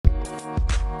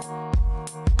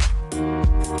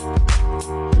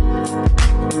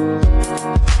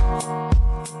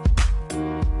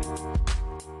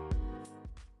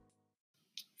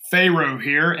Pharaoh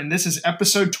here, and this is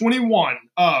episode 21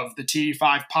 of the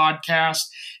TE5 podcast.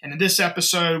 And in this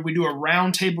episode, we do a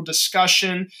roundtable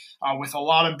discussion with a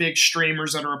lot of big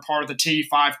streamers that are a part of the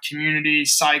TE5 community.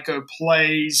 Psycho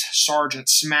Plays, Sergeant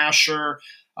Smasher,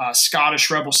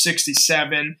 Scottish Rebel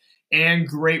 67, and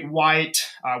Great White.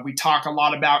 We talk a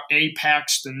lot about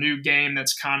Apex, the new game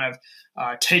that's kind of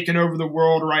taking over the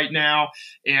world right now.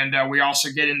 And we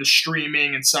also get into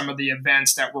streaming and some of the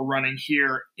events that we're running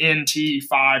here in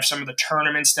TE5, some of the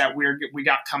tournaments that we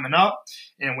got coming up.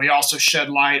 And we also shed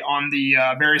light on the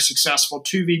very successful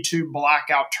 2v2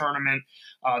 Blackout tournament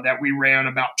that we ran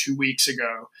about 2 weeks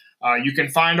ago. You can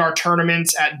find our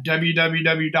tournaments at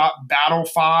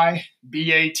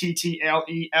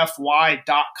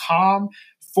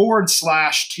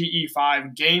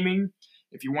www.battlefy.com/TE5 gaming.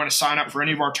 If you want to sign up for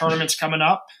any of our tournaments coming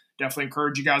up, definitely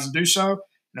encourage you guys to do so.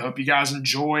 And I hope you guys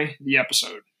enjoy the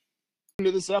episode.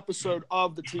 To this episode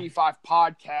of the TE5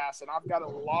 podcast, and I've got a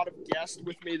lot of guests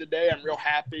with me today. I'm real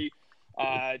happy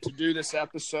to do this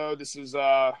episode. This is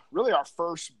really our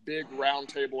first big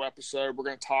roundtable episode. We're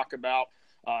going to talk about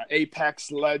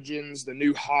Apex Legends, the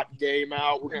new hot game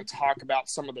out. We're going to talk about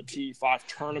some of the TE5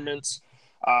 tournaments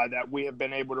that we have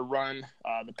been able to run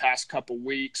the past couple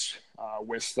weeks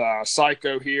with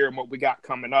Psycho here and what we got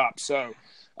coming up. So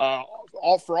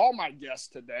for all my guests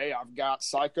today, I've got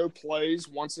Psycho Plays,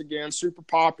 once again, super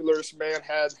popular. This man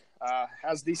has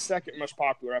the second most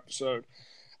popular episode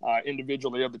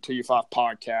individually of the TE5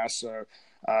 podcast. So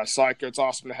Psycho, it's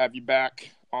awesome to have you back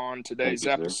on today's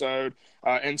episode.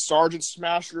 And Sergeant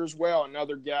Smasher as well,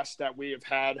 another guest that we have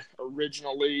had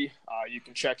originally. You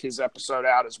can check his episode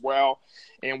out as well.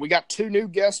 And we got two new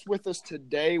guests with us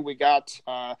today. We got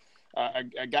a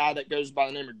guy that goes by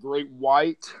the name of Great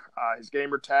White, his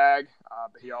gamer tag,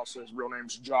 but he also, his real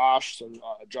name's Josh. So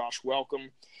Josh, welcome.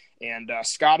 And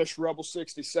Scottish Rebel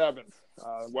 67,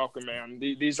 welcome, man.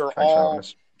 These are all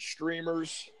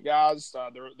streamers, guys.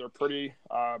 They're pretty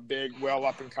big, well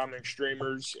up and coming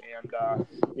streamers, and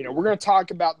we're going to talk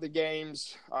about the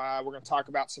games. We're going to talk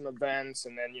about some events,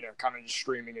 and then kind of just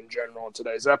streaming in general in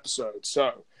today's episode.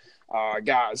 So,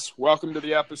 guys, welcome to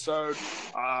the episode.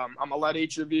 I'm gonna let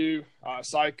each of you,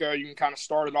 Psycho, you can kind of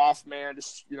start it off, man.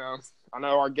 Just I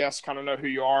know our guests kind of know who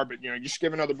you are, but just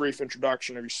give another brief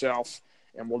introduction of yourself,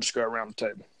 and we'll just go around the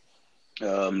table.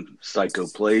 Psycho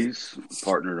Plays,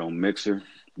 partnered on Mixer.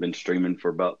 Been streaming for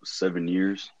about 7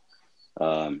 years.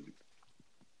 I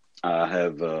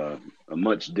have a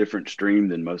much different stream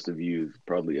than most of you have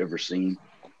probably ever seen.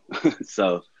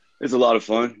 So it's a lot of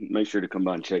fun. Make sure to come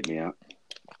by and check me out.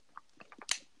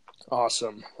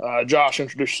 Awesome. Josh,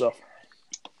 introduce yourself.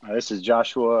 This is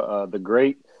Joshua the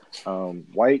Great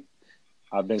White.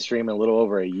 I've been streaming a little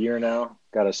over a year now.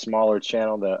 Got a smaller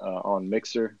channel that on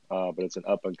Mixer, but it's an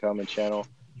up-and-coming channel.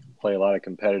 Play a lot of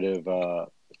competitive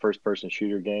first-person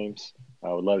shooter games.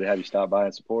 I would love to have you stop by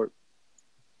and support.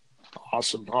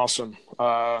 Awesome.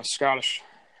 Scottish.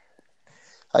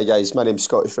 Hi guys, my name's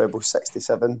Scottish Rebel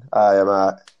 67. I am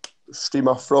a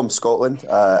streamer from Scotland.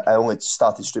 I only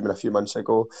started streaming a few months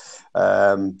ago.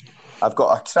 I've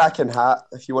got a cracking hat.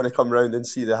 If you want to come round and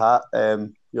see the hat,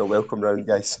 you're welcome round,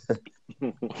 guys.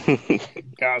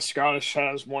 Guys, Scottish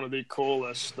has one of the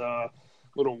coolest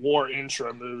little war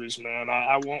intro movies, man.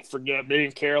 I won't forget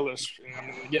being careless.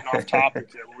 Getting off topic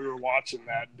here, but we were watching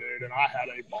that, dude, and I had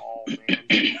a ball,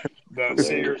 man.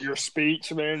 See your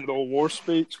speech, man, the war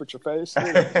speech with your face,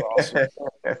 dude, that was awesome.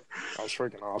 That was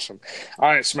freaking awesome.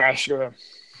 All right, Smash, go ahead.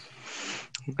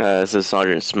 This is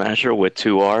Sergeant Smasher with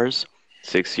 2 R's,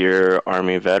 6-year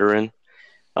Army veteran,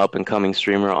 up-and-coming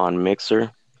streamer on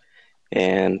Mixer,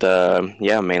 and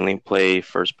mainly play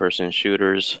first-person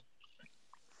shooters.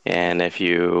 And if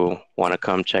you want to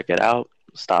come check it out,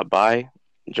 stop by,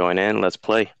 join in, let's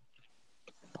play.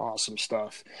 Awesome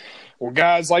stuff. Well,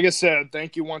 guys, like I said,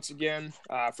 thank you once again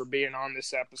for being on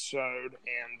this episode.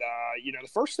 And, the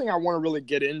first thing I want to really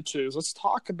get into is let's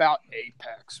talk about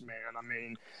Apex, man. I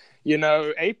mean,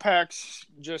 Apex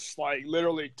just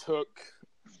literally took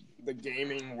the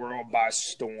gaming world by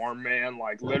storm, man.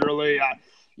 Literally, I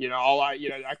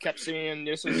kept seeing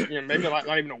this is maybe not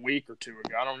even a week or two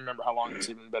ago. I don't remember how long it's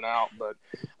even been out, but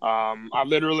I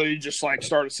literally just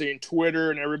started seeing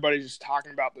Twitter and everybody's just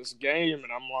talking about this game,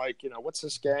 and I'm like, what's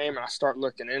this game? And I start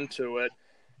looking into it,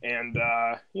 and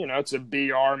it's a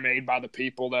BR made by the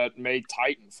people that made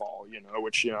Titanfall,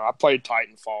 which I played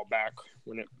Titanfall back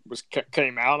when it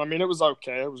came out. I mean, it was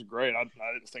okay, it was great. I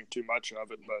didn't think too much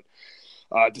of it, but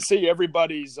to see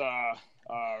everybody's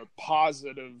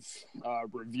positive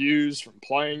reviews from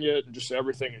playing it and just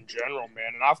everything in general,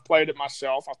 man. And I've played it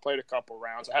myself. I've played a couple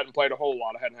rounds. I hadn't played a whole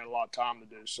lot. I hadn't had a lot of time to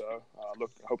do so. I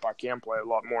hope I can play a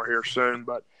lot more here soon.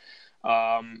 But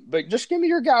just give me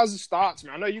your guys' thoughts,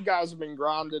 man. I know you guys have been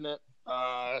grinding it.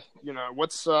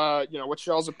 What's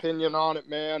y'all's opinion on it,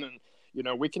 man?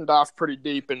 And we can dive pretty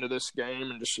deep into this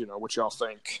game and just what y'all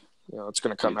think. It's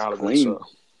going to come out of it. So.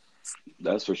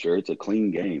 That's for sure. It's a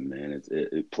clean game, man.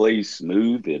 It plays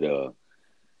smooth.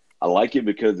 I like it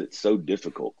because it's so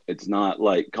difficult. It's not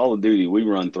like Call of Duty. We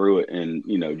run through it and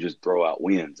just throw out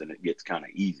wins, and it gets kind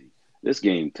of easy. This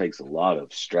game takes a lot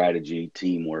of strategy,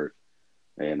 teamwork,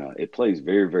 and it plays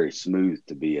very, very smooth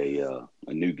to be a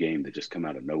new game that just come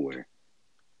out of nowhere.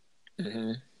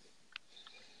 Mm-hmm.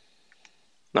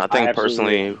 No, I think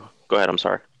personally. Go ahead. I'm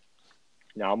sorry.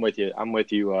 No, I'm with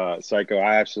you, Psycho.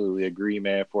 I absolutely agree,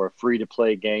 man. For a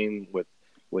free-to-play game with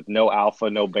no alpha,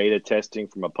 no beta testing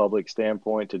from a public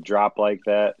standpoint to drop like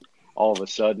that all of a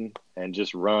sudden and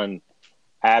just run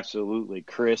absolutely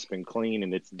crisp and clean,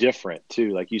 and it's different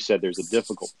too. Like you said, there's a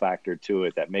difficult factor to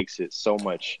it that makes it so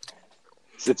much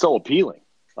 – it's so appealing.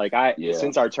 Like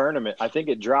since our tournament, I think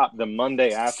it dropped the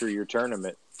Monday after your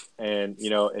tournament. And,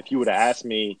 if you would have asked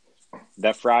me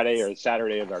that Friday or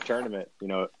Saturday of our tournament,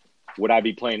 would I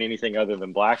be playing anything other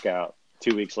than Blackout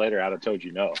 2 weeks later? I'd have told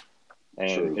you no.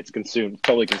 And True. It's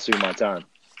totally consumed my time.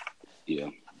 Yeah.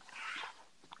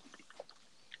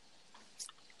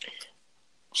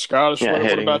 Scottish,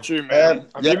 what about you, man?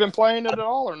 Have you been playing it at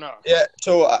all or no? Yeah,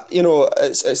 so,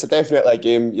 it's a definitely a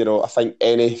game. I think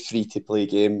any free-to-play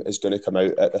game is going to come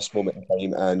out at this moment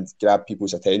in time and grab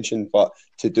people's attention. But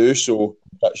to do so,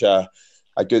 such a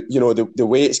good, the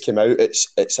way it's come out,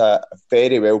 it's a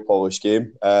very well-polished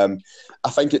game. I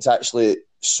think it's actually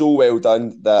so well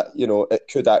done that, it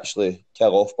could actually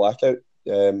kill off Blackout.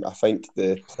 I think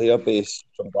the player base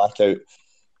from Blackout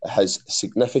has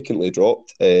significantly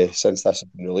dropped since this has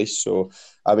been released. So,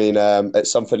 I mean,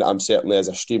 it's something that I'm certainly as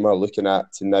a streamer looking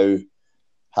at to now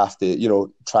have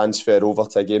to, transfer over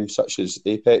to a game such as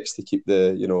Apex to keep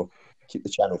the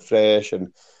channel fresh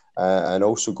and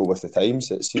also go with the times.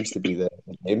 It seems to be the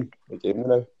game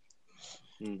now.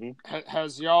 Mm-hmm.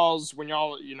 Has y'all's, when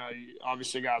y'all,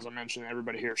 obviously, guys, I mentioned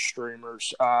everybody here is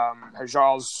streamers. Has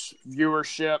y'all's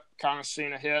viewership kind of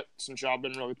seen a hit since y'all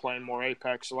been really playing more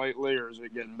Apex lately, or is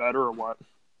it getting better, or what?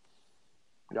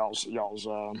 Y'all's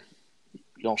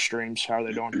streams, how are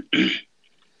they doing?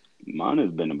 Mine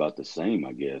has been about the same,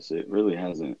 I guess. It really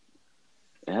hasn't.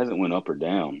 It hasn't went up or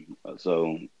down,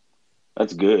 so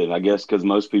that's good, I guess, because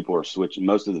most people are switching.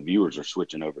 Most of the viewers are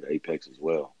switching over to Apex as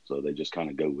well, so they just kind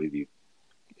of go with you.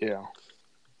 Yeah,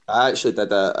 I actually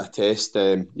did a test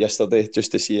yesterday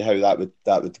just to see how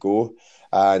that would go.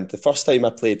 And the first time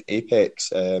I played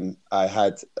Apex, I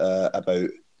had about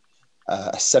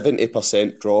a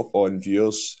 70% drop on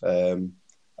viewers.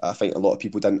 I think a lot of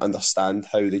people didn't understand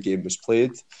how the game was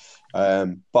played.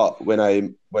 But when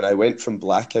I went from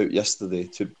Blackout yesterday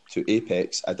to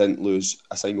Apex, I didn't lose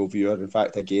a single viewer. In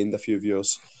fact, I gained a few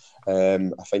viewers. I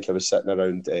think I was sitting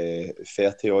around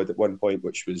 30 odd at one point,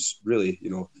 which was really,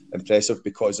 impressive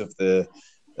because of the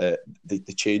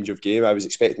change of game. I was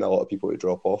expecting a lot of people to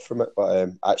drop off from it, but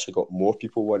I actually got more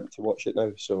people wanting to watch it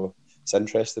now. So it's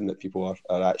interesting that people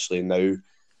are actually now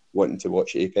wanting to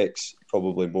watch Apex,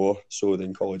 probably more so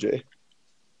than Call of Duty.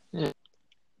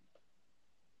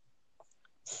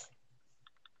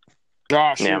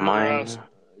 Josh, Yeah, mine.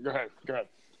 Go ahead. Go,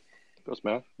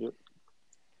 man. Yep.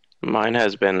 Mine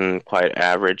has been quite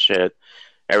average.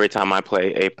 Every time I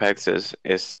play Apex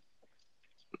is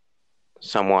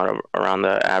somewhat around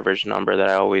the average number that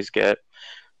I always get.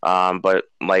 But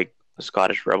like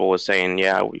Scottish Rebel was saying,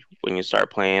 when you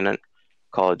start playing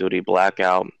Call of Duty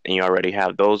Blackout and you already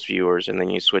have those viewers and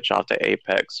then you switch off to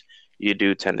Apex, you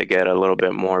do tend to get a little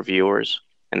bit more viewers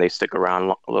and they stick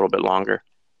around a little bit longer.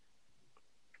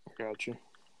 Gotcha.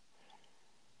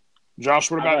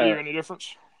 Josh, what about you? Any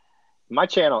difference? My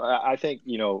channel, I think,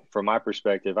 from my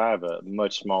perspective, I have a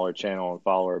much smaller channel and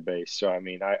follower base. So, I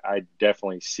mean, I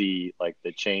definitely see, like,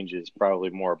 the changes probably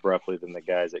more abruptly than the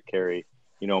guys that carry,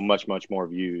 much, much more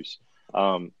views.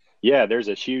 There's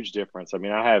a huge difference. I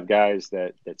mean, I have guys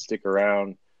that stick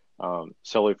around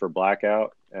solely for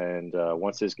Blackout. And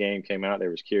once this game came out, there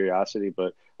was curiosity.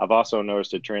 But I've also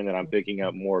noticed a trend that I'm picking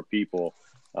up more people,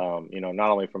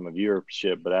 not only from a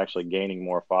viewership, but actually gaining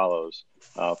more follows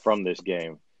from this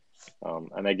game.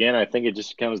 And again, I think it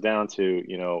just comes down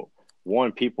to,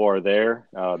 one, people are there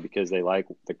because they like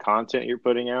the content you're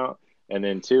putting out. And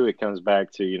then two, it comes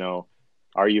back to,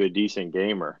 are you a decent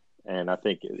gamer? And I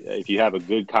think if you have a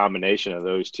good combination of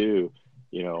those two,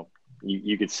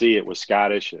 you could see it with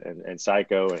Scottish and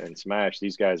Psycho and Smash.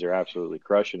 These guys are absolutely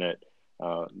crushing it.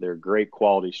 They're great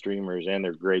quality streamers and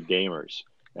they're great gamers.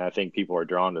 And I think people are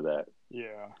drawn to that.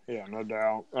 Yeah, no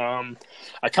doubt.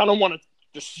 I kind of want to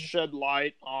just shed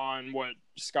light on what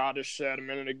Scottish said a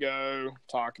minute ago,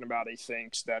 talking about he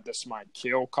thinks that this might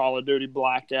kill Call of Duty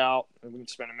Blackout. And we can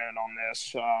spend a minute on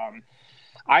this.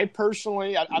 I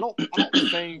personally, I don't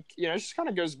think, it just kind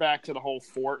of goes back to the whole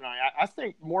Fortnite. I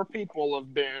think more people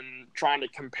have been trying to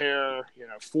compare,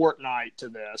 Fortnite to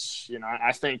this.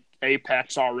 I think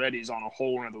Apex already is on a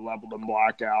whole other level than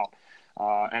Blackout.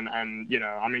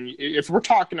 If we're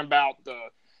talking about the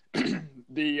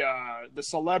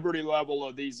celebrity level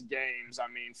of these games,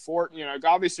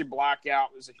 obviously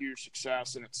Blackout was a huge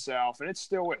success in itself, and it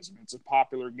still is. It's a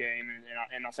popular game,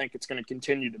 and I think it's going to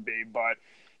continue to be, but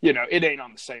it ain't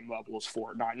on the same level as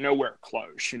Fortnite, nowhere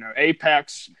close.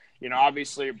 Apex,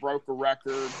 obviously it broke a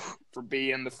record for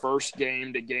being the first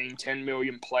game to gain 10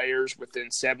 million players within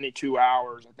 72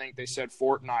 hours. I think they said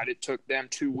Fortnite, it took them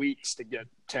 2 weeks to get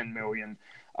 10 million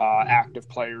active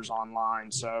players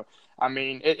online. So,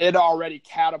 it already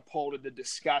catapulted the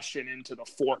discussion into the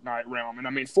Fortnite realm. And,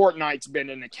 Fortnite's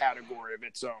been in a category of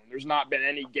its own. There's not been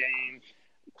any game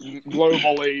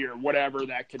globally or whatever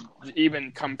that could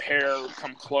even come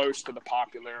close to the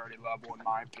popularity level, in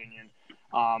my opinion.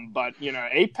 But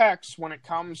Apex, when it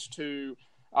comes to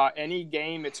any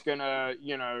game, it's gonna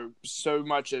so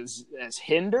much as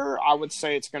hinder, I would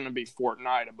say it's gonna be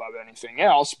Fortnite above anything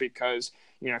else, because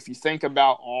if you think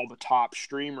about all the top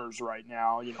streamers right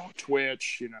now,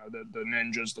 Twitch, the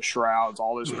Ninjas, the Shrouds,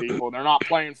 all those people, they're not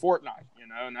playing Fortnite,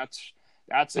 and that's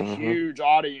a huge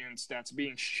audience that's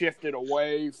being shifted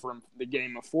away from the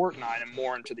game of Fortnite and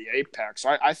more into the Apex.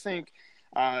 I think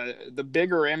the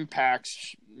bigger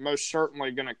impacts most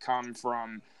certainly going to come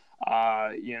from,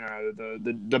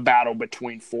 the battle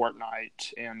between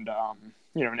Fortnite and,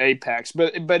 and Apex.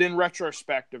 But in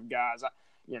retrospective, guys,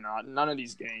 none of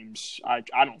these games,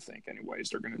 I don't think anyways,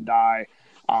 they're going to die.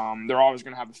 They're always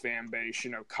going to have a fan base.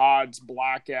 COD's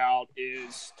Blackout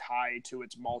is tied to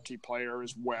its multiplayer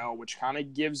as well, which kind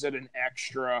of gives it an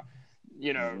extra,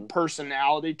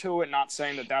 personality to it. Not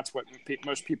saying that that's what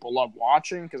most people love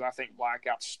watching, because I think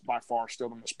Blackout's by far still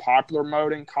the most popular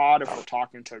mode in COD if we're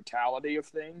talking totality of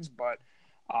things. But,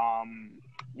 I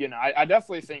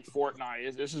definitely think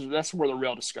Fortnite that's where the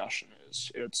real discussion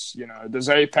is. It's, does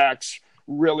Apex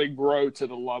really grow to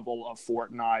the level of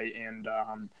Fortnite? And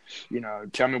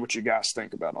tell me what you guys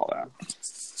think about all that.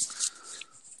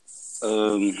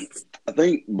 I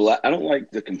think I don't like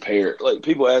to compare. Like,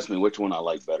 people ask me which one I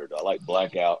like better. Do I like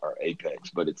Blackout or Apex?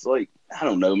 But it's like, I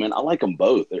don't know, man. I like them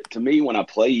both. To me, when I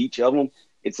play each of them,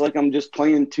 it's like I'm just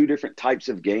playing two different types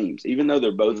of games, even though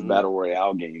they're both battle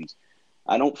royale games.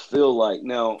 I don't feel like,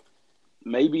 now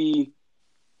maybe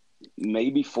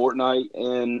Fortnite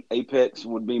and Apex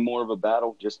would be more of a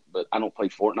battle, but I don't play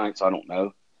Fortnite, so I don't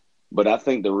know. But I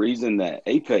think the reason that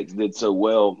Apex did so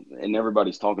well, and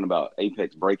everybody's talking about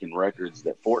Apex breaking records,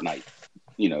 that Fortnite,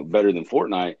 better than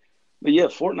Fortnite. But yeah,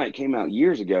 Fortnite came out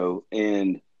years ago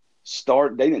and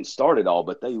they didn't start it all,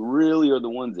 but they really are the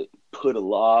ones that put a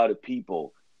lot of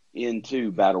people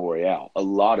into Battle Royale, a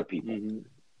lot of people. Mm-hmm.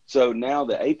 So now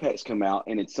that Apex come out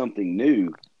and it's something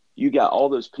new, you got all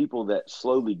those people that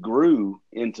slowly grew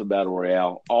into Battle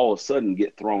Royale all of a sudden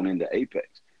get thrown into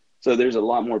Apex. So there's a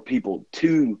lot more people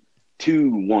to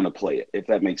want to play it, if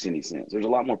that makes any sense. There's a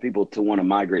lot more people to want to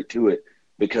migrate to it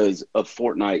because of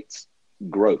Fortnite's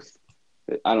growth.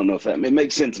 I don't know if it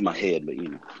makes sense in my head, but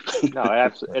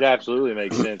No, it absolutely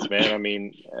makes sense,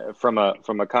 man. From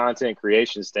a content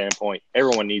creation standpoint,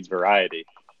 everyone needs variety.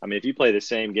 If you play the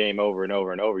same game over and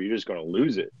over and over, you're just going to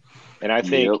lose it. And I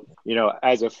think,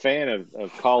 as a fan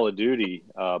of Call of Duty,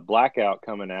 Blackout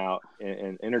coming out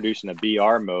and introducing a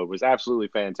BR mode was absolutely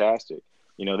fantastic.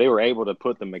 They were able to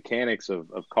put the mechanics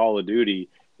of Call of Duty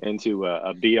into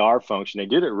a BR function. They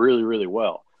did it really, really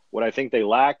well. What I think they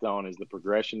lacked on is the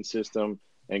progression system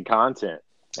and content.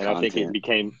 And I think it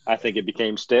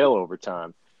became stale over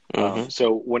time. Mm-hmm.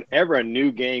 So whenever a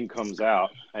new game comes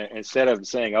out, instead of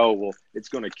saying, oh, well, it's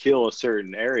going to kill a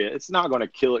certain area, it's not going to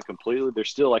kill it completely. There's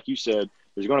still, like you said,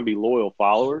 there's going to be loyal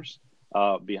followers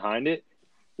behind it.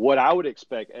 What I would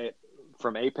expect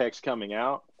from Apex coming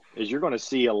out is you're going to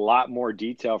see a lot more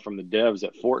detail from the devs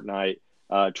at Fortnite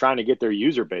trying to get their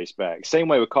user base back. Same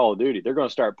way with Call of Duty. They're going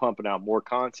to start pumping out more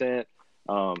content,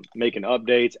 making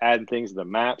updates, adding things to the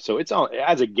map. So it's on.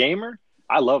 As a gamer,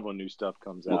 I love when new stuff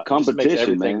comes out. Competition, it makes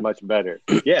everything man. much better.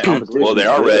 Yeah. Well, they're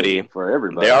already for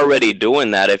everybody. They're already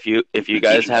doing that. If you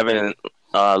guys haven't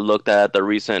looked at the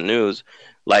recent news,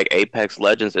 like Apex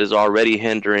Legends is already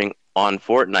hindering on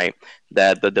Fortnite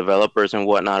that the developers and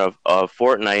whatnot of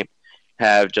Fortnite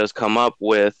have just come up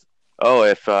with. Oh,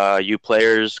 if you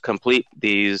players complete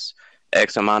these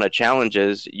X amount of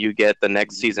challenges, you get the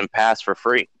next season pass for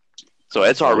free. So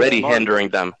it's already hindering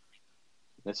them.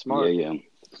 That's smart. Yeah.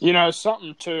 You know,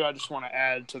 something too I just want to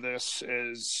add to this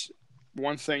is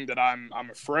one thing that I'm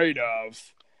afraid of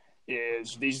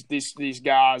is these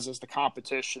guys, as the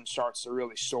competition starts to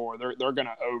really soar, they're going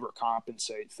to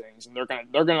overcompensate things, and they're going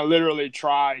to literally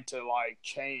try to like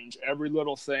change every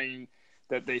little thing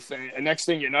that they think. And next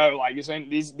thing you know, like you're saying,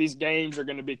 these games are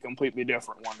going to be completely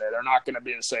different one day. They're not going to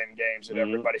be the same games that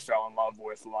everybody fell in love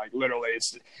with. Like literally,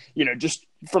 it's, you know, just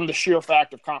from the sheer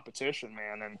fact of competition,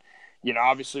 man. And you know,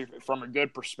 obviously from a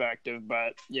good perspective,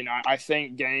 but you know, I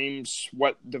think games,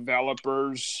 what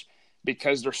developers,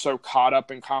 because they're so caught up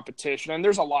in competition, and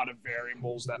there's a lot of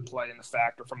variables that play in the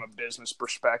factor from a business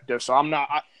perspective. So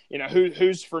you know,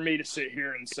 who's for me to sit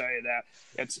here and say that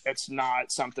it's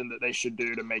not something that they should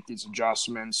do to make these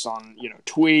adjustments on, you know,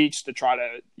 tweaks to try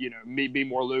to, you know, be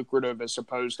more lucrative as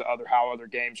opposed to how other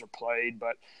games are played.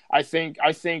 But I think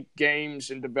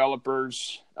games and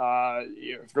developers, you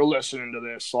know, if you're listening to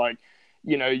this, like,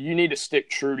 you know, you need to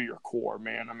stick true to your core,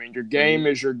 man. I mean, your game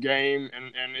is your game,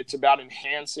 and it's about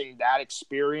enhancing that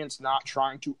experience, not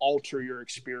trying to alter your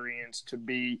experience to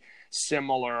be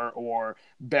similar or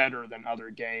better than other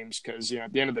games. Because, you know,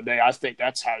 at the end of the day, I think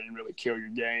that's how you really kill your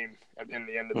game. At the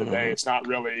end of the day, it's not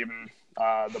really even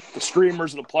the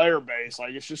streamers and the player base.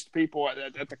 Like, it's just people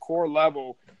at the core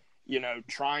level, you know,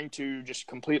 trying to just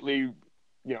completely,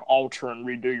 you know, alter and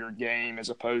redo your game as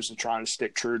opposed to trying to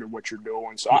stick true to what you're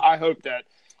doing. So I hope that,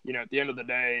 you know, at the end of the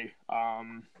day,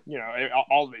 you know,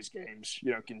 all of these games,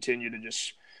 you know, continue to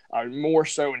just more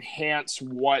so enhance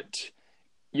what,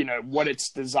 you know, what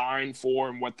it's designed for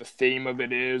and what the theme of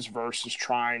it is versus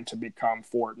trying to become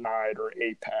Fortnite or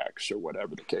Apex or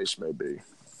whatever the case may be.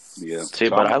 Yeah. See,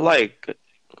 but I like.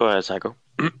 Go ahead, Psycho.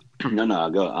 No,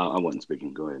 go. I wasn't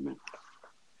speaking. Go ahead, man.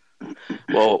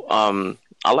 Well,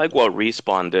 I like what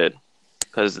Respawn did,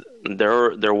 because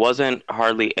there wasn't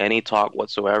hardly any talk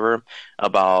whatsoever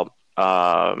about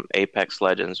Apex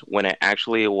Legends. When it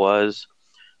actually was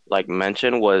like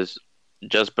mentioned was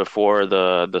just before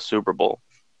the Super Bowl,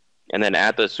 and then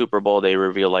at the Super Bowl they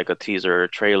revealed like a teaser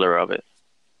trailer of it.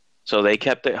 So they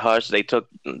kept it hush. They took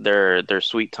their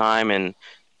sweet time and,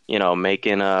 you know,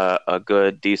 making a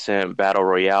good decent battle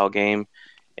royale game.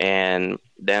 And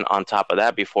then on top of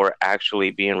that, before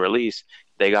actually being released,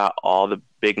 they got all the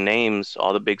big names,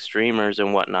 all the big streamers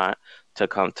and whatnot to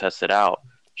come test it out.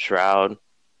 Shroud,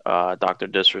 Dr.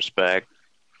 Disrespect,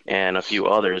 and a few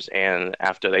others. And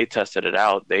after they tested it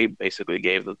out, they basically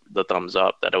gave the thumbs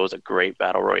up that it was a great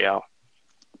battle royale.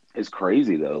 It's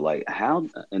crazy though. Like, how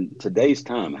in today's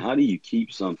time, how do you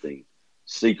keep something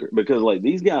secret? Because like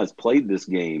these guys played this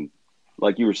game,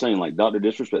 like you were saying, like Dr.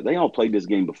 Disrespect, they all played this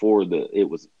game before it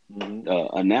was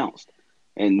announced,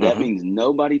 and that means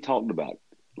nobody talked about it.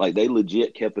 Like they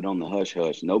legit kept it on the hush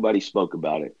hush. Nobody spoke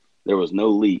about it. There was no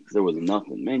leaks. There was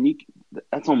nothing. Man,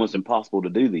 that's almost impossible to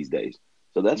do these days.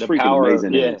 So that's freaking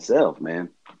amazing in itself, man.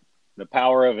 The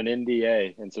power of an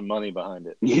NDA and some money behind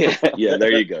it. Yeah,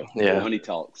 there you go. Yeah. Money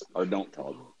talks or don't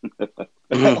talk.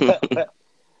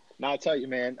 Now, I'll tell you,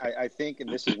 man, I think, and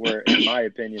this is where, in my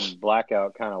opinion,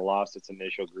 Blackout kind of lost its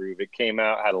initial groove. It came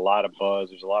out, had a lot of buzz.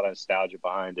 There's a lot of nostalgia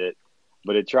behind it,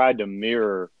 but it tried to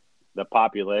mirror the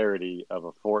popularity of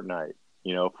a Fortnite.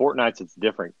 You know, Fortnite's, it's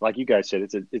different. Like you guys said,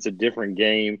 it's a different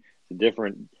game. It's a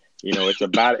different, you know,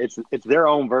 it's their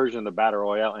own version of the Battle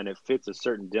Royale, and it fits a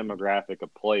certain demographic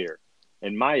of player.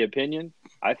 In my opinion,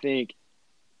 I think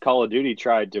Call of Duty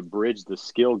tried to bridge the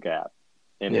skill gap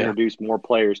and introduce more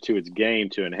players to its game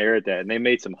to inherit that. And they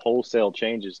made some wholesale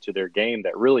changes to their game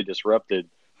that really disrupted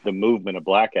the movement of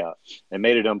Blackout and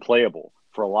made it unplayable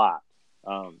for a lot.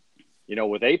 You know,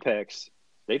 with Apex,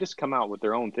 they just come out with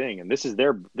their own thing, and this is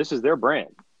their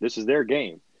brand. This is their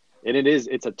game. And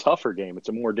it's a tougher game. It's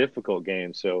a more difficult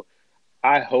game. So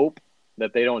I hope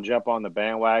that they don't jump on the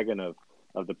bandwagon of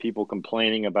the people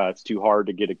complaining about it's too hard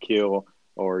to get a kill,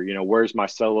 or, you know, where's my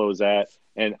solos at?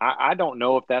 And I don't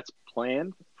know if that's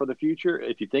planned for the future.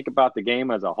 If you think about the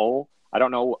game as a whole, I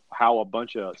don't know how a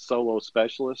bunch of solo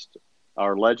specialists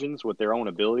or legends with their own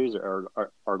abilities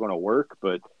are going to work,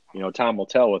 but, you know, time will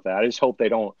tell with that. I just hope they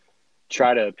don't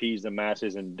try to appease the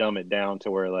masses and dumb it down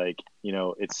to where, like, you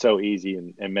know, it's so easy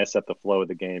and mess up the flow of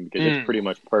the game, because it's pretty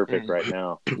much perfect right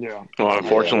now. Yeah. Well,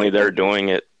 unfortunately, they're doing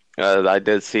it. I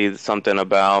did see something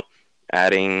about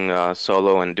adding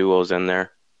solo and duos in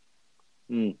there.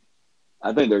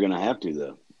 I think they're going to have to,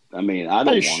 though. I mean, I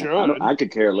don't want it. I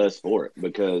could care less for it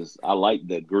because I like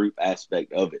the group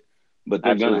aspect of it. but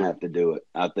they're Absolutely. gonna have to do it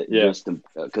out there Yeah. just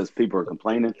because people are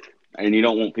complaining, and you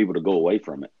don't want people to go away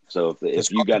from it. So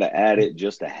if you got to add it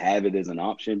just to have it as an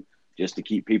option, just to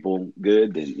keep people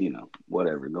good, then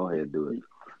whatever. Go ahead and do it.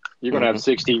 You're gonna have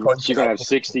 60. You're gonna have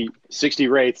 60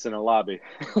 wraiths in a lobby.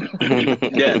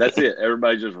 Yeah, that's it.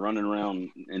 Everybody's just running around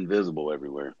invisible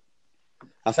everywhere.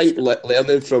 I think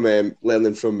learning from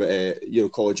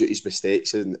Call of Duty's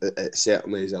mistakes, and it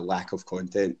certainly is a lack of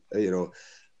content.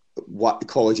 What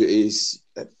Call of Duty's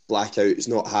Blackout has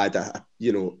not had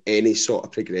any sort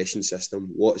of progression system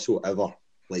whatsoever,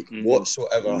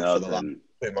 whatsoever. For the last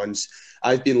 2 months.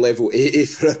 I've been level 80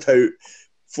 for about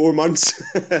 4 months.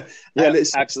 Yeah, and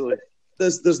it's absolutely.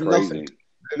 There's nothing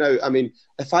now. I mean,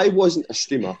 if I wasn't a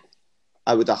streamer,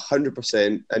 I would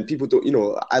 100%, and people don't,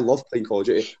 I love playing Call of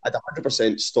Duty. I'd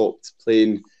 100% stopped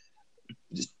playing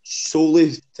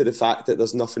solely to the fact that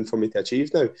there's nothing for me to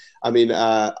achieve now. I mean,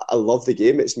 I love the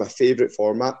game. It's my favourite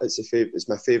format. It's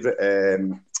my favourite,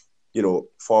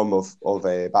 form of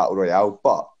Battle Royale.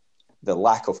 But the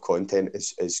lack of content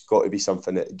is got to be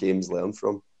something that games learn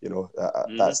from.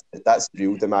 That's the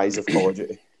real demise of Call of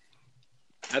Duty.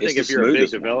 I think if you're a big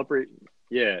developer,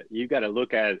 you got to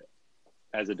look at it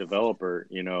as a developer,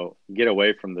 get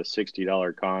away from the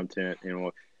 $60 content.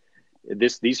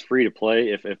 These free to play.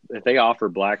 If they offer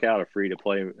Blackout a free to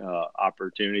play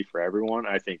opportunity for everyone,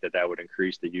 I think that would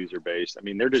increase the user base. I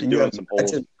mean, they're just doing some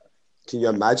holes. Can you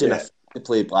imagine if they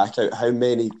play Blackout? How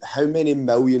many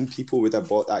million people would have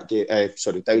bought that game?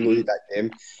 Downloaded that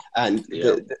game, and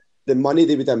the money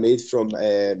they would have made from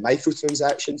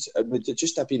microtransactions would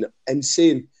just have been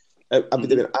insane. It would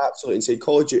have been absolutely insane.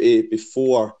 Call of Duty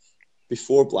before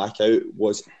Blackout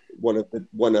was one of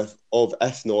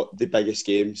if not the biggest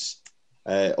games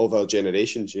of our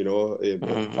generations.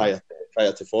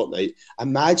 Prior to Fortnite.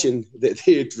 Imagine that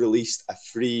they had released a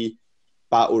free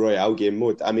Battle Royale game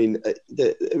mode. I mean,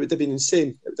 it would have been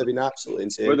insane. It would have been absolutely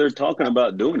insane. Well, they're talking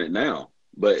about doing it now,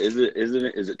 but is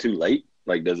it too late?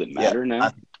 Like, does it matter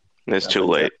now? It's too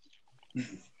late.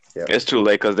 Yeah. It's too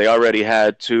late because they already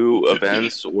had 2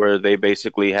 events where they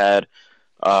basically had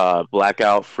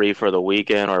Blackout free for the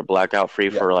weekend or Blackout free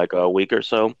for like a week or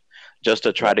so, just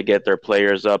to try to get their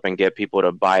players up and get people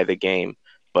to buy the game.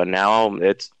 But now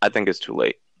I think it's too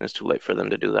late. It's too late for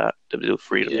them to do that, to do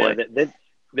free to play.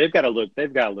 They've got to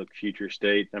look future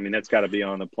state. I mean, that's got to be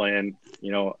on the plan,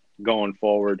 going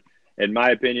forward. In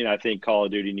my opinion, I think Call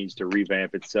of Duty needs to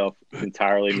revamp itself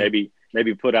entirely.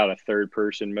 Maybe put out a third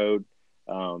person mode.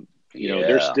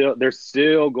 There's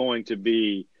still going to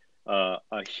be a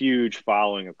huge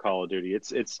following of Call of Duty.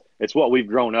 It's what we've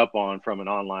grown up on from an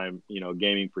online,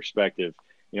 gaming perspective.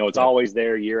 It's always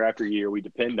there year after year. We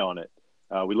depend on it.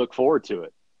 We look forward to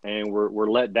it, and we're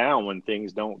let down when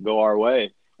things don't go our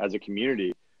way as a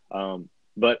community.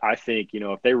 But I think,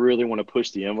 if they really want to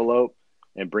push the envelope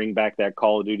and bring back that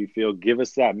Call of Duty feel, give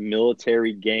us that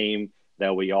military game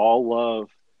that we all love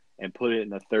and put it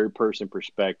in a third person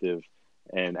perspective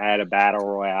and add a battle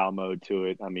royale mode to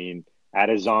it. I mean, add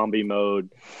a zombie mode,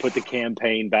 put the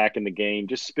campaign back in the game,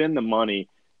 just spend the money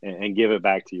and give it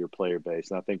back to your player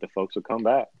base. And I think the folks will come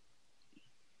back.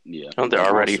 Yeah. Oh, they're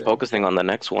already focusing on the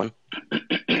next one.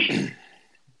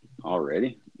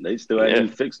 Already? They still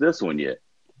haven't fixed this one yet.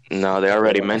 No, they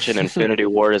already mentioned Infinity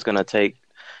Ward is going to take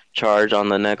charge on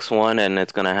the next one, and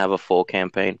it's going to have a full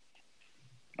campaign.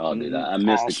 Oh, dude, I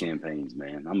miss the campaigns,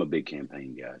 man. I'm a big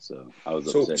campaign guy, so I was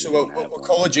upset. So will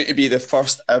Call of Duty be the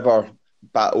first ever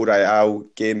Battle Royale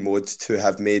game mode to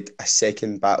have made a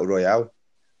second Battle Royale?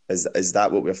 Is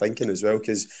that what we're thinking as well?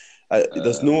 Because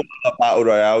there's no other Battle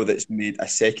Royale that's made a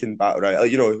second Battle Royale.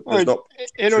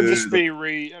 It'll just be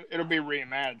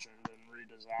reimagined and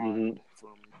redesigned.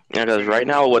 Because right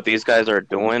now, what these guys are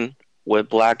doing with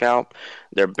Blackout,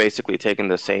 they're basically taking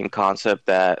the same concept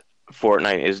that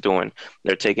Fortnite is doing.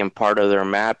 They're taking part of their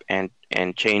map and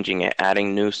changing it,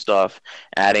 adding new stuff,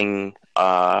 adding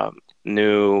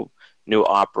new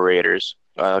operators.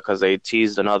 Because they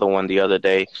teased another one the other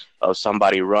day of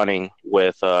somebody running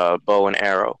with a bow and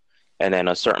arrow, and then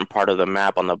a certain part of the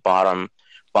map on the bottom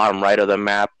right of the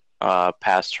map,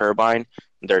 past Turbine,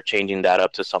 they're changing that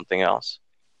up to something else.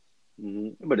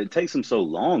 But it takes them so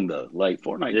long, though. Like,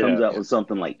 Fortnite comes out with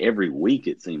something like every week,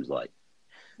 it seems like.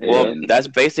 Well, that's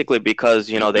basically because,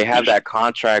 they have that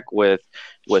contract with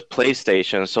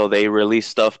PlayStation, so they release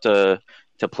stuff to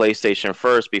PlayStation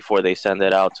first before they send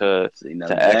it out to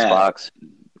Xbox.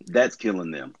 That's killing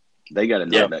them. They got to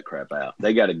knock that crap out.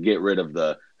 They got to get rid of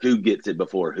the who gets it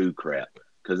before who crap,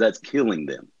 because that's killing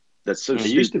them. That's so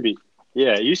stupid.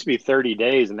 It used to be 30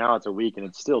 days, and now it's a week, and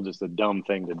it's still just a dumb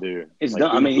thing to do. It's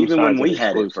dumb. I mean, even when we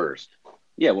had it first.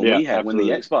 Yeah, when the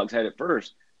Xbox had it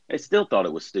first, They still thought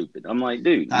it was stupid. I'm like,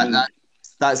 dude,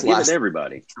 that's give it last to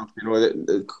everybody. You know,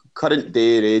 the current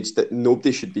day and age that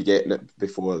nobody should be getting it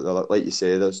before. Like you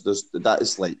say, that's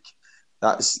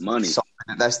Money.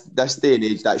 Something this day and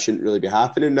age that shouldn't really be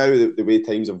happening now. The way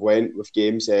times have went with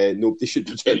games, nobody should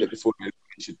be getting it before. It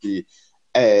should be,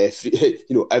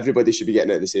 everybody should be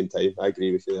getting it at the same time. I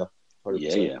agree with you there.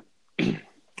 100%. Yeah.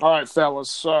 All right, fellas.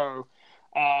 So,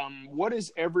 what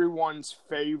is everyone's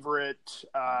favorite,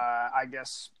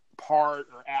 part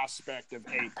or aspect of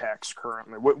Apex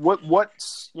currently?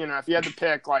 What's, if you had to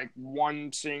pick like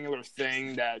one singular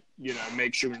thing that,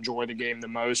 makes you enjoy the game the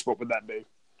most, what would that be?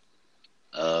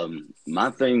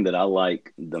 My thing that I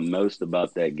like the most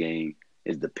about that game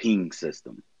is the ping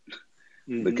system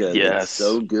because it's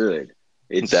so good.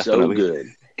 It's Definitely. so good.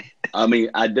 I mean,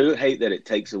 I do hate that it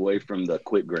takes away from the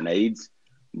quick grenades,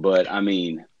 but I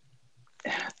mean,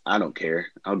 I don't care.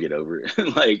 I'll get over it.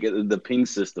 Like the ping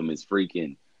system is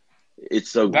freaking.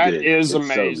 It's so good. That is It's so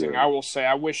amazing. good. I will say,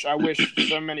 I wish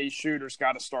so many shooters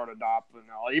got to start adopting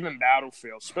it. Even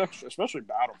Battlefield, especially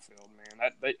Battlefield,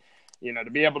 man. To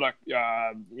be able to,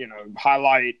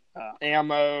 highlight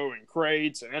ammo and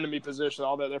crates and enemy positions,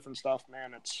 all that different stuff,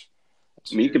 man.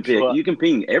 You can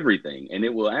ping everything, and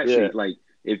it will actually like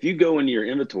if you go into your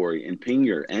inventory and ping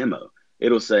your ammo,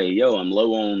 it'll say, "Yo, I'm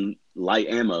low on light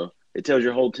ammo." It tells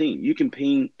your whole team. You can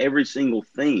ping every single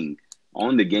thing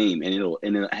on the game, and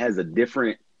it has a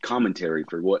different commentary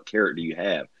for what character you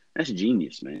have. That's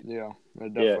genius, man. Yeah,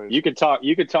 it definitely is.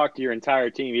 You could talk to your entire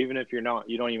team, even if you don't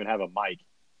even have a mic.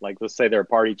 Like, let's say they're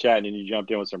party chatting and you jumped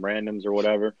in with some randoms or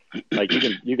whatever. Like,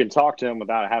 you can talk to them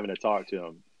without having to talk to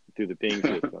them through the ping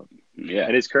system. Yeah,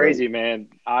 and it's crazy, man.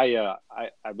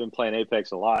 I've been playing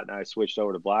Apex a lot, and I switched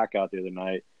over to Blackout the other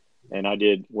night, and I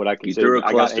did what I consider. You threw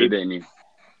a cluster, didn't you?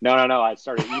 No. I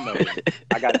started emailing.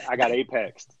 I got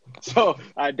Apexed. So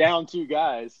I downed 2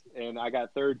 guys, and I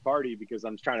got third party because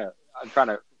I'm trying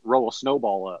to roll a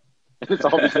snowball up. It's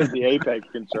all because of the Apex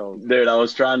controls. Dude, I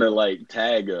was trying to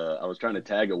tag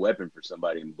a weapon for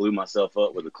somebody and blew myself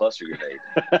up with a cluster grenade.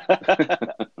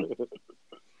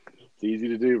 It's easy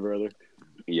to do, brother.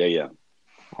 Yeah.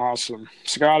 Awesome.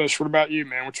 Scottish, what about you,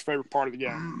 man? What's your favorite part of the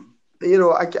game?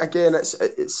 Again,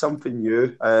 it's something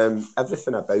new.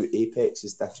 Everything about Apex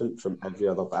is different from every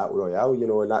other battle royale.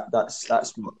 And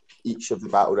that's what each of the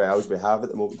battle royales we have at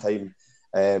the moment in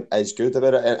time is good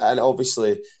about it. And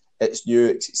obviously, it's new,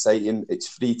 it's exciting, it's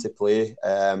free to play,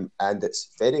 and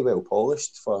it's very well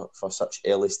polished for such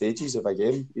early stages of a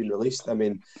game being released. I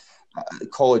mean,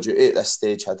 Call of Duty at this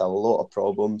stage had a lot of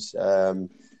problems.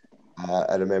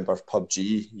 I remember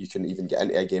PUBG, you couldn't even get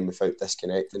into a game without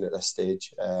disconnecting at this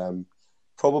stage.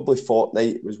 Probably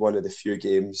Fortnite was one of the few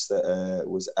games that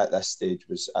was at this stage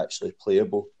was actually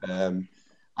playable.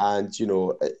 And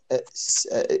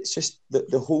it's just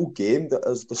the whole game.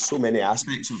 There's so many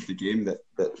aspects of the game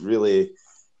that really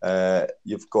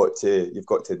you've got to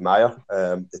admire.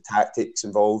 The tactics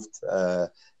involved, the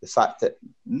fact that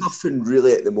nothing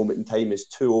really at the moment in time is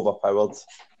too overpowered.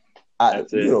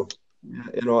 That's it.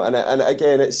 And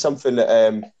again, it's something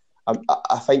that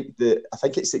I think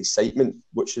it's excitement,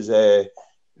 which is the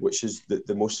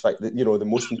most the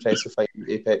most impressive thing with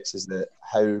Apex is that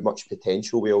how much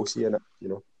potential we all see in it.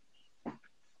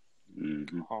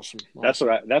 Mm-hmm. Awesome. That's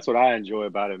what I enjoy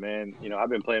about it, man. I've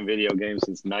been playing video games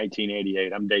since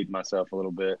 1988. I'm dating myself a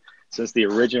little bit. Since the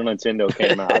original Nintendo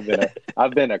came out,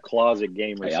 I've been a closet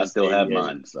gamer. Hey, since I still 88. have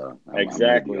mine, so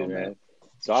exactly, man.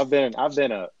 So I've been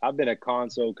a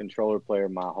console controller player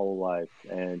my whole life,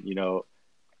 and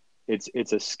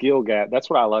it's a skill gap. That's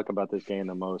what I like about this game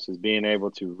the most is being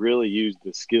able to really use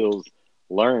the skills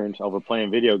learned over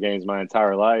playing video games my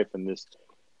entire life, and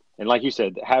like you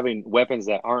said, having weapons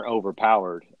that aren't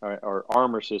overpowered or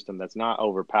armor system that's not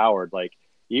overpowered. Like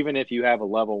even if you have a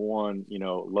level 1,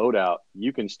 loadout,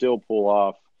 you can still pull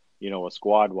off, a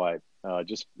squad wipe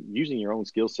just using your own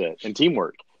skill set and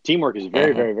teamwork. Teamwork is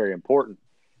very, very, very important.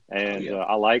 And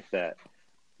I like that.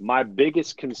 My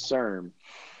biggest concern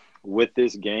with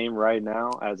this game right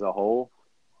now as a whole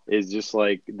is just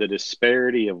like the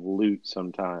disparity of loot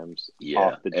sometimes. Yeah,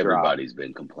 off the drop. Everybody's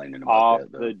been complaining about off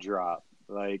that. The drop.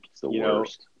 Like, it's the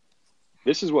worst.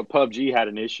 This is what PUBG had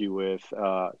an issue with.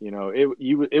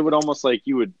 It would almost like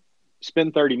you would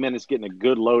spend 30 minutes getting a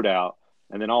good loadout,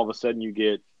 and then all of a sudden you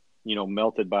get,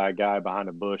 melted by a guy behind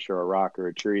a bush or a rock or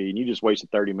a tree, and you just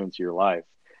wasted 30 minutes of your life.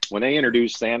 When they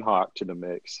introduced Sandhawk to the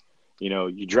mix,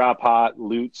 you drop hot,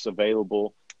 loot's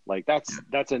available. Like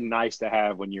that's a nice to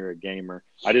have when you're a gamer.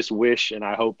 I just wish and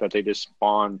I hope that they just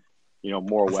spawn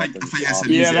more I think- weapons. I think it's an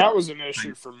obviously. Yeah, easy- that was an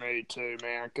issue for me too,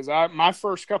 man. Because my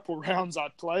first couple rounds I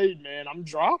played, man, I'm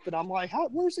dropping. I'm like,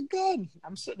 where's the gun?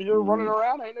 I'm sitting here running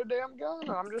around, ain't no damn gun.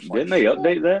 And I'm just like, Didn't they shut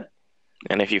update that?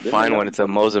 And if you Didn't find they one, it's a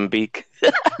Mozambique.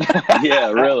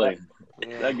 Yeah, really.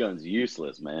 Yeah. That gun's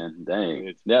useless, man. Dang.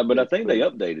 It's- Yeah, but I it's think they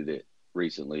crazy. updated it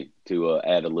recently to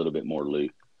add a little bit more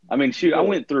loot. I mean, shoot, I Really?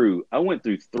 went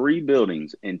through 3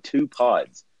 buildings and 2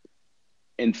 pods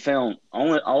and found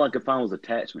all I could find was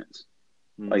attachments.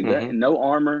 Like that, Mhm. no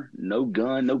armor, no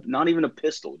gun, not even a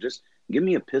pistol. Just give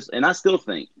me a pistol. And I still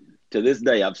think to this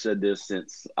day, I've said this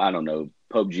since I don't know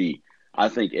PUBG. I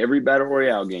think every battle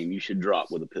royale game you should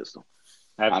drop with a pistol.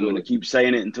 I'm going Absolutely. to keep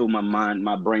saying it until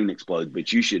my brain explodes.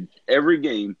 But every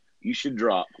game you should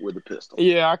drop with a pistol.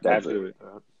 Yeah, I can Absolutely. agree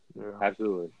with that. Yeah.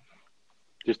 Absolutely.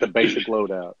 Just a basic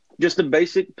loadout. Just a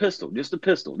basic pistol, just a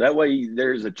pistol. That way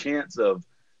there's a chance of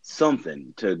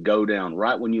something to go down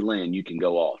right when you land. You can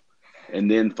go off and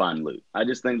then find loot. I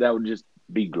just think that would just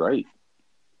be great.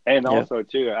 And Yeah. also,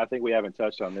 too, I think we haven't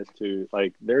touched on this, too.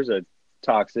 Like, there's a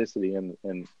toxicity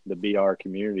in the BR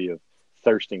community of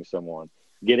thirsting someone,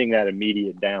 getting that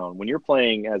immediate down. When you're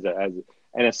playing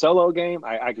in a solo game,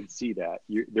 I can see that.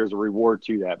 There's a reward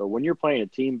to that. But when you're playing a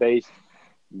team-based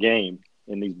game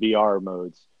in these BR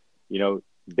modes,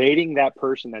 baiting that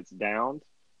person that's downed,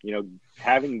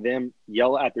 having them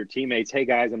yell at their teammates, "Hey,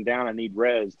 guys, I'm down. I need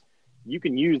res." You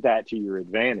can use that to your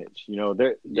advantage.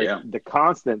 The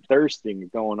constant thirsting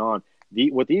going on.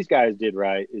 What these guys did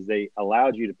right is they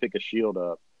allowed you to pick a shield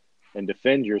up and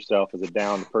defend yourself as a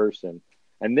downed person.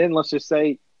 And then let's just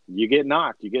say you get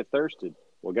knocked, you get thirsted.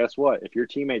 Well, guess what? If your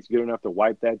teammate's good enough to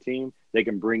wipe that team, they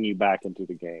can bring you back into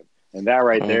the game. And that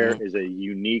right there is a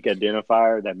unique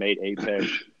identifier that made Apex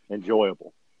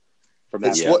enjoyable. From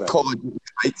that It's what perspective. Call of Duty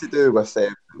tried to do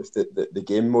with the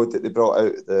game mode that they brought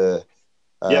out.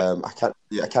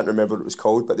 I can't remember what it was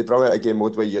called, but they brought out a game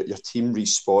mode where your team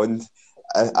respawned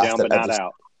Down after but not every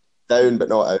out. down but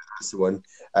not out. That's the one,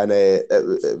 and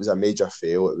it was a major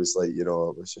fail. It was like it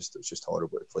was just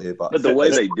horrible to play. But the way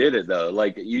they did it, though,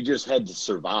 like you just had to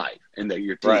survive, and that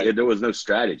your team, Right. there was no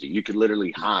strategy. You could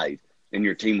literally hide, and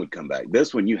your team would come back.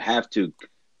 This one, you have to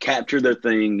capture their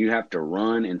thing. You have to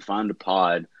run and find a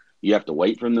pod. You have to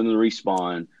wait for them to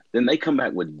respawn. Then they come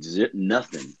back with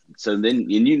nothing. So then,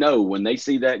 and when they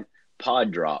see that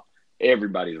pod drop,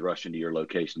 everybody's rushing to your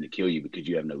location to kill you because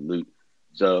you have no loot.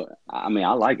 So, I mean,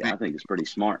 I like it. I think it's pretty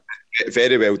smart.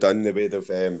 Very well done the way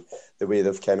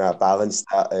they've kind of balanced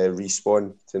that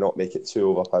respawn to not make it too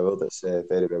overpowered. It's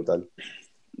very well done.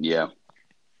 Yeah.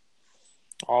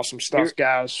 Awesome stuff,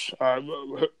 guys.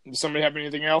 Does somebody have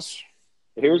anything else?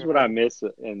 Here's what I miss,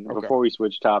 and Okay. before we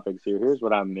switch topics here, here's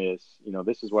what I miss.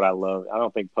 This is what I love. I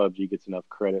don't think PUBG gets enough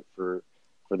credit for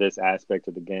this aspect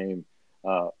of the game.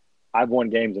 I've won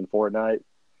games in Fortnite.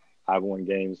 I've won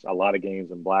a lot of games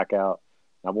in Blackout.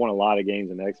 I've won a lot of games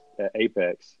in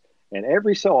Apex. And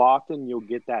every so often, you'll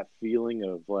get that feeling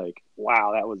of like,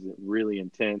 wow, that was really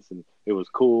intense and it was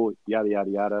cool, yada, yada,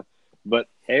 yada. But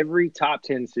every top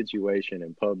 10 situation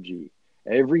in PUBG,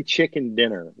 every chicken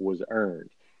dinner was earned.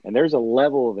 And there's a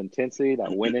level of intensity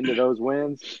that went into those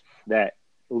wins that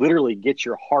literally gets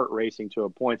your heart racing to a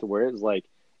point to where it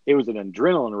was an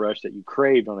adrenaline rush that you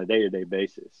craved on a day-to-day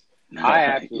basis. I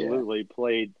absolutely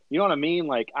played, you know what I mean?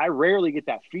 Like, I rarely get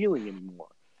that feeling anymore.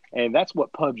 And that's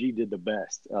what PUBG did the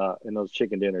best in those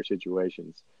chicken dinner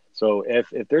situations. So if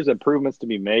there's improvements to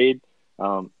be made,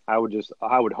 I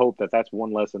would hope that that's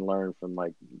one lesson learned from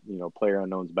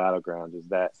PlayerUnknown's Battlegrounds is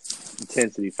that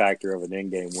intensity factor of an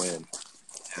in-game win.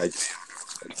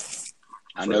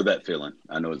 I know that feeling.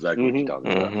 I know exactly what you're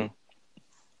talking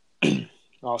about.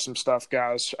 Awesome stuff,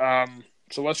 guys.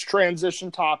 So let's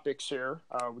transition topics here.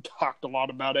 We talked a lot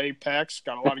about Apex,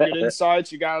 got a lot of good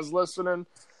insights. You guys listening,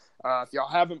 if y'all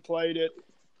haven't played it,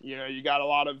 you got a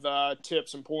lot of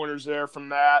tips and pointers there from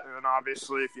that. And then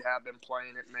obviously, if you have been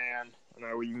playing it, man, I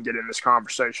know we can get in this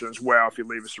conversation as well. If you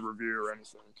leave us a review or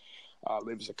anything,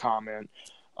 leave us a comment.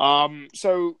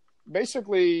 So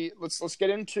basically, let's get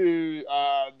into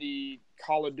the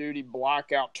Call of Duty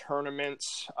Blackout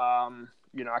tournaments.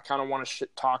 I kind of want to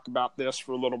talk about this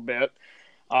for a little bit.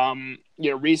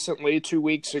 Recently, 2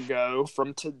 weeks ago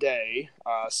from today,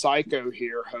 Psycho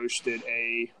here hosted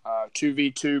a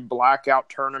 2v2 Blackout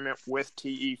tournament with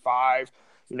TE5.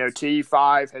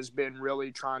 TE5 has been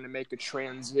really trying to make a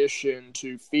transition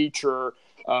to feature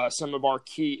some of our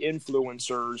key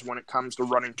influencers when it comes to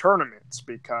running tournaments,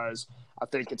 because I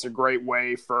think it's a great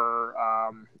way for,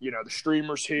 the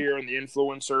streamers here and the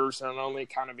influencers to not only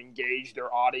kind of engage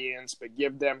their audience, but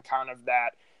give them kind of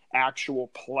that actual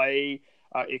play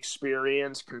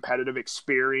experience, competitive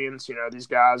experience. These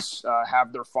guys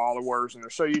have their followers and they're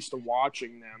so used to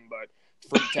watching them, but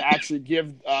to actually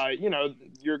give,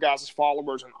 your guys'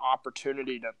 followers an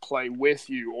opportunity to play with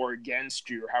you or against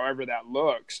you, or however that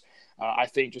looks, I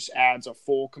think just adds a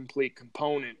full, complete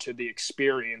component to the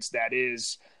experience that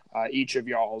is each of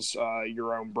y'all's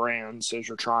your own brands as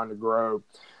you're trying to grow.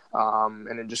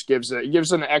 And it just gives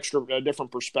a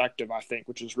different perspective, I think,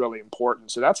 which is really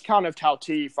important. So that's kind of how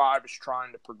TE5 is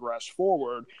trying to progress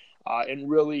forward and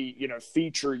really,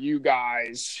 feature you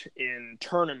guys in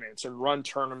tournaments and run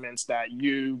tournaments that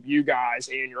you guys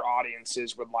and your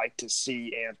audiences would like to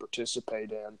see and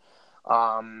participate in.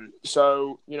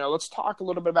 So, let's talk a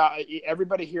little bit about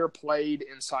everybody here played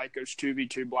in Psycho's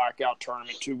 2v2 Blackout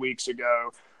tournament 2 weeks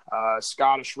ago.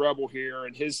 Scottish Rebel here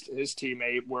and his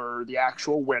teammate were the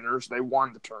actual winners. They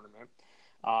won the tournament.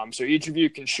 So each of you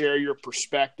can share your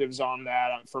perspectives on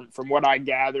that. From what I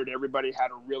gathered, everybody had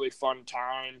a really fun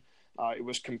time. It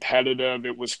was competitive.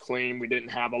 It was clean. We didn't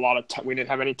have we didn't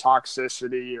have any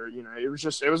toxicity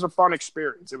it was a fun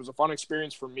experience. It was a fun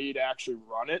experience for me to actually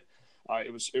run it.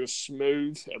 It was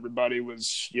smooth. Everybody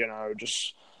was,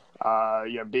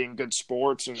 being good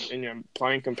sports and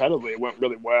playing competitively. It went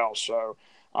really well. So,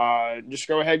 just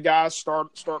go ahead, guys.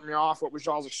 Start me off. What was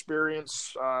y'all's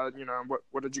experience?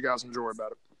 What did you guys enjoy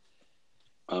about it?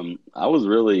 I was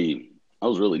really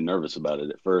nervous about it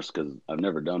at first because I've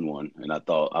never done one, and I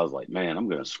was like, man, I'm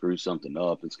going to screw something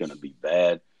up. It's going to be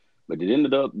bad, but it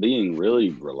ended up being really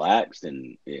relaxed,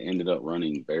 and it ended up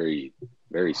running very,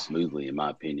 very smoothly, in my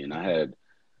opinion. I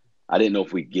didn't know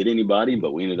if we'd get anybody,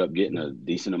 but we ended up getting a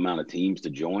decent amount of teams to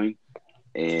join,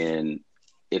 and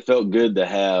it felt good to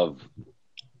have.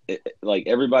 Like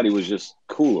everybody was just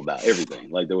cool about everything.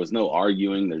 Like there was no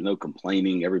arguing, there's no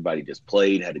complaining. Everybody just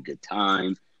played, had a good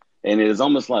time. And it was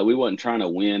almost like we wasn't trying to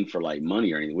win for like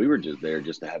money or anything. We were just there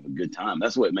just to have a good time.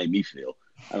 That's what it made me feel.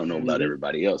 I don't know about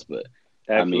everybody else, but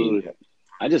Absolutely. I mean,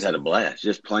 I just had a blast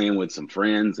just playing with some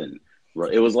friends, and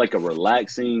it was like a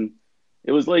relaxing.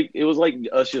 It was like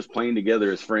us just playing together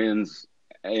as friends,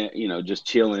 and, just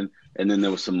chilling. And then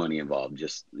there was some money involved.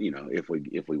 Just if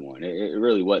we won, it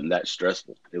really wasn't that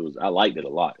stressful. I liked it a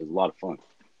lot. It was a lot of fun.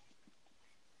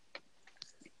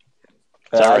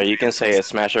 It's all right. You can say it.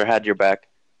 Smasher had your back.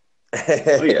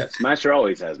 Oh yeah, Smasher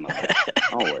always has my back.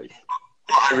 Always.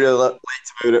 What I really liked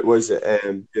about it was that,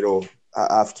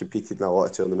 I've competed in a lot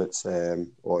of tournaments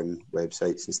on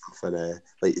websites and stuff, and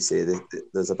like you say,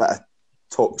 there's a bit of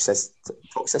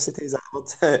toxicity. Is that the word?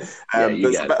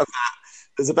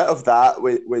 There's a bit of that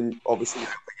when obviously you're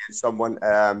up against someone.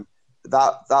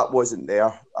 That wasn't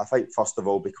there. I think first of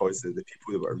all because the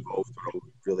people that were involved were all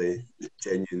really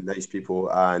genuine, nice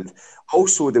people, and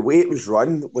also the way it was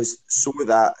run was so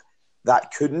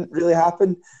that couldn't really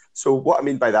happen. So what I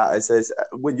mean by that is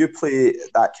when you play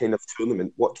that kind of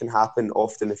tournament, what can happen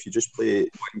often if you just play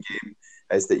one game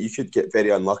is that you could get very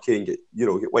unlucky and get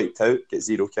wiped out, get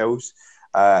 0 kills,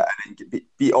 and then get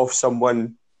beat off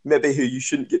someone maybe who you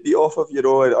shouldn't get beat off of,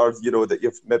 or that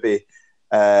you've maybe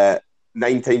 9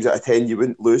 times out of 10 you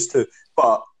wouldn't lose to.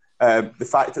 But the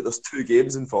fact that there's 2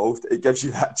 games involved, it gives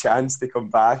you that chance to come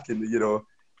back, and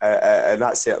and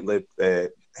that certainly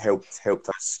helped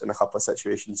us in a couple of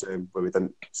situations where we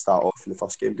didn't start off in the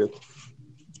first game good.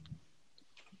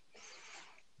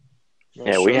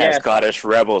 Yeah, we had Scottish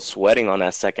Rebel sweating on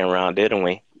that second round, didn't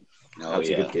we? Oh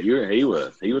yeah, he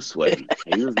was sweating.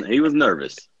 he was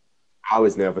nervous. I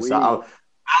was nervous. That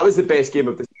was the best game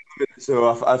of the tournament.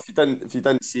 So if you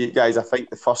didn't see it, guys, I think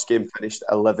the first game finished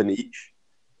 11 each.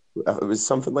 It was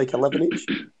something like 11 each.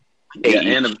 Yeah,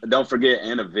 and don't forget,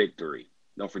 and a victory.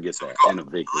 Don't forget that, and a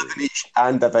victory. 11 each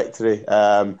and a victory.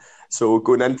 So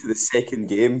going into the second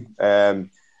game,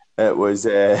 it was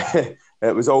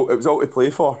all to play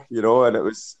for, and that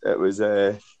was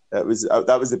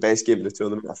the best game of the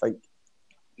tournament, I think.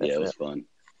 Yeah, it was fun.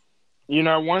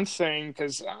 One thing,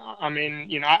 because, I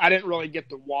didn't really get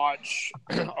to watch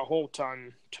a whole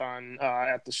ton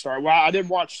at the start. Well, I did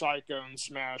watch Psycho and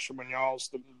Smash when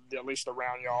at least the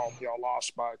round y'all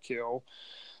lost by a kill.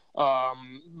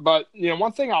 But,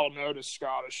 one thing I'll notice,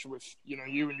 Scottish, with,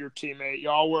 you and your teammate,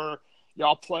 y'all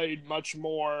played much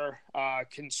more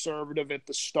conservative at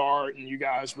the start, and you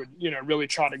guys would, really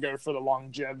try to go for the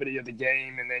longevity of the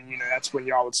game. And then, that's when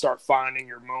y'all would start finding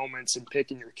your moments and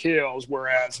picking your kills.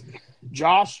 Whereas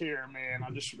Josh here, man,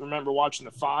 I just remember watching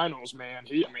the finals, man.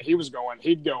 He'd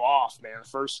go off, man. The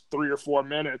first 3 or 4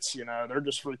 minutes, they're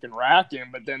just freaking racking,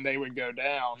 but then they would go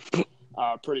down.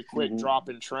 Pretty quick drop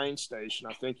in train station.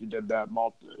 I think you did that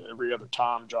every other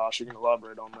time, Josh. You can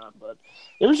elaborate on that, but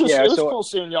it was just cool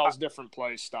seeing y'all's different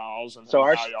play styles and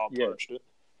how y'all approached it.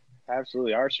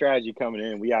 absolutely. Our strategy coming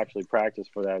in, we actually practice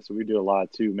for that. So we do a lot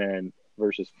of 2-man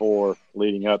versus 4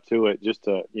 leading up to it just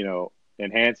to,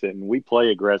 enhance it. And we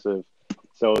play aggressive.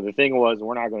 So the thing was,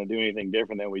 we're not going to do anything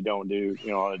different than we don't do,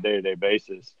 on a day-to-day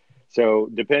basis. So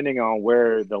depending on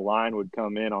where the line would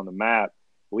come in on the map,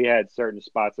 we had certain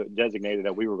spots that designated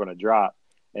that we were going to drop.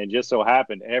 And just so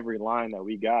happened, every line that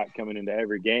we got coming into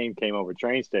every game came over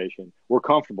train station. We're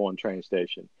comfortable in train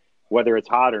station, whether it's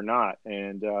hot or not.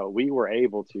 And we were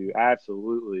able to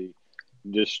absolutely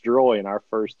destroy in our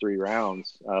first 3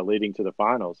 rounds leading to the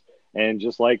finals. And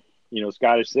just like,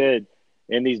 Scottish said,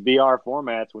 in these BR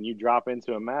formats, when you drop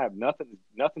into a map,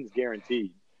 nothing's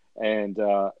guaranteed. And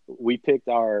we picked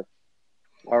our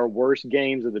worst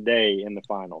games of the day in the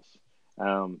finals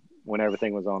when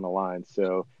everything was on the line.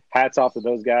 So hats off to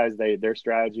those guys. Their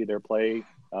strategy, their play,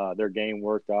 their game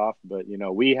worked off. But,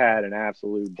 we had an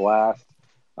absolute blast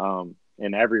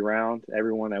in every round.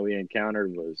 Everyone that we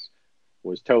encountered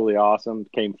was totally awesome,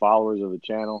 became followers of the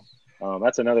channel.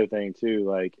 That's another thing, too.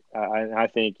 Like, I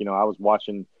think, I was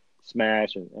watching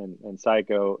Smash and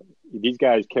Psycho. These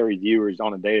guys carry viewers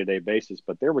on a day-to-day basis,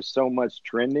 but there was so much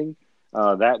trending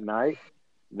that night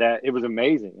that it was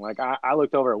amazing. Like I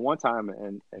looked over at one time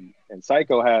and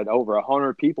Psycho had over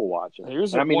 100 people watching. He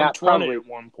was at 120 at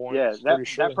one point. Yeah,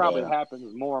 that probably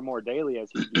happens more and more daily as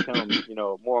he becomes,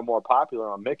 more and more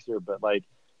popular on Mixer. But like,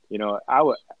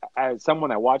 as someone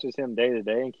that watches him day to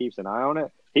day and keeps an eye on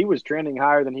it, he was trending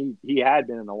higher than he had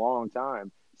been in a long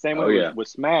time. Same way with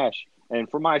Smash. And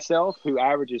for myself, who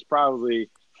averages probably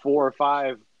 4 or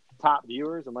 5 top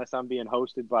viewers, unless I'm being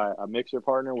hosted by a Mixer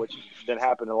partner, which that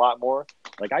happened a lot more.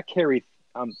 Like I carry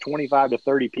 25 to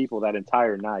 30 people that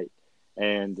entire night,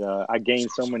 and I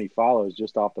gained so many follows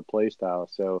just off the play style.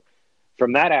 So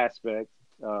from that aspect,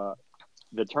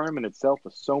 the tournament itself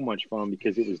was so much fun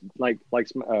because it was like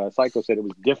Psycho said, it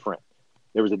was different.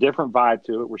 There was a different vibe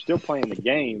to it. We're still playing the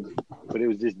game, but it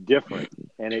was just different,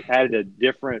 and it added a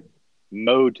different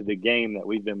mode to the game that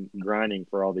we've been grinding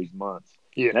for all these months.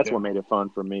 Yeah, that's what made it fun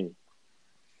for me.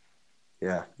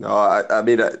 Yeah, no, I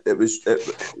mean it was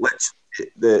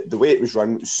the way it was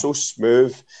run was so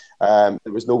smooth. There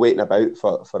was no waiting about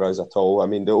for us at all. I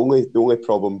mean, the only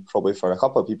problem probably for a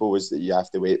couple of people was that you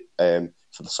have to wait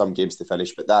for some games to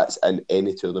finish, but that's in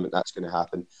any tournament that's going to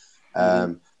happen.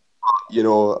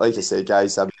 Like I said,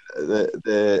 guys, I mean,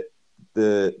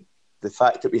 the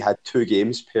fact that we had 2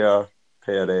 games per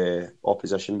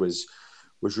opposition was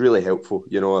really helpful.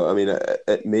 I mean,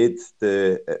 it made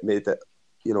it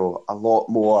a lot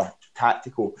more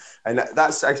tactical, and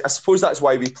that's I suppose that's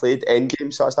why we played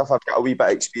endgame sort of stuff. I've got a wee bit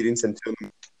of experience in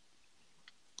tournament.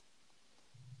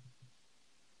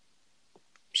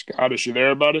 Scottish, you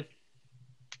there, buddy?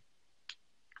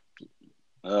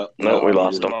 No, we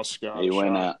lost him. He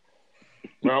went out.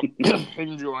 Well, he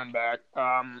can join back.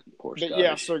 But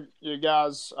yeah, so you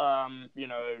guys,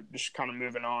 just kind of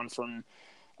moving on from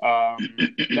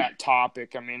that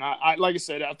topic. I mean, I like I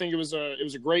said, I think it was a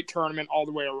great tournament all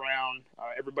the way around.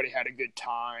 Everybody had a good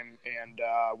time, and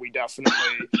we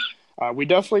definitely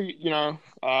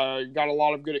got a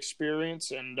lot of good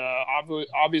experience. And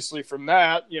obviously from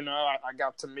that, I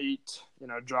got to meet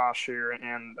Josh here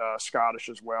and Scottish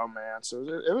as well, man. So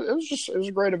it was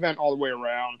a great event all the way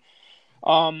around.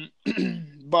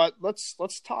 But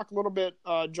let's talk a little bit.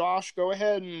 Josh, go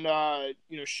ahead and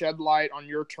shed light on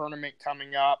your tournament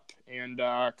coming up and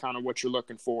kind of what you're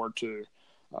looking forward to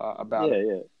about it.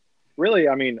 Yeah. Really,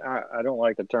 I mean, I don't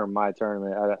like the term "my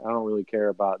tournament." I don't really care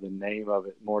about the name of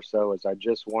it. More so as I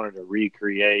just wanted to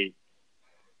recreate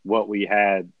what we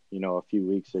had, a few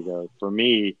weeks ago. For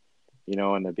me,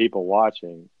 and the people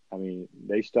watching, I mean,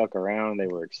 they stuck around. They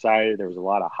were excited. There was a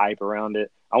lot of hype around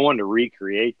it. I wanted to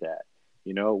recreate that.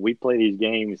 We play these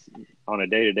games on a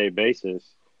day-to-day basis.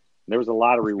 There was a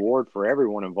lot of reward for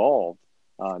everyone involved,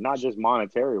 not just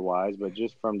monetary-wise, but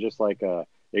just from like a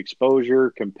exposure,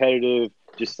 competitive,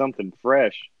 just something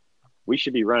fresh. We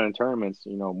should be running tournaments,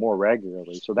 more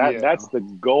regularly. So that's the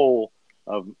goal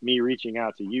of me reaching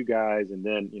out to you guys, and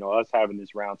then us having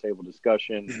this roundtable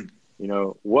discussion.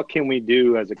 What can we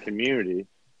do as a community?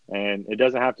 And it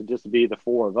doesn't have to just be the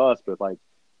 4 of us, but like,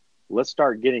 let's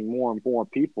start getting more and more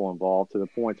people involved to the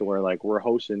point to where like we're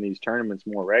hosting these tournaments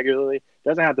more regularly. It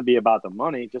doesn't have to be about the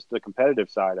money, just the competitive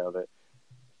side of it.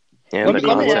 And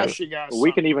let me ask you guys.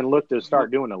 We can even look to start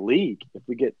doing a league if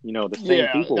we get the same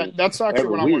people. That's actually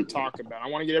what I want to talk about. I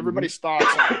want to get everybody's thoughts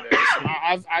on this.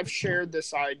 And I've shared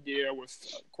this idea with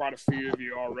quite a few of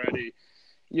you already.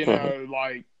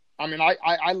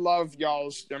 I love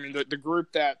y'all's. I mean, the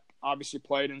group that obviously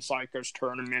played in Psycho's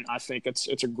tournament. I think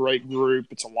it's a great group.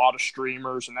 It's a lot of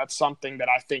streamers, and that's something that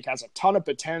I think has a ton of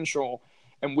potential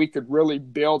and we could really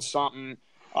build something,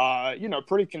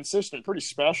 pretty consistent, pretty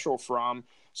special from.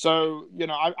 So,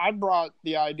 I brought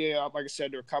the idea up, like I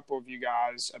said, to a couple of you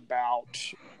guys about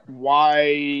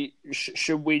why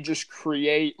should we just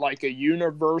create like a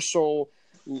universal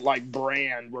like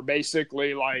brand where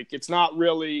basically like it's not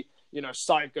really,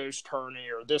 Psycho's tourney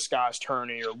or this guy's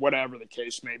tourney or whatever the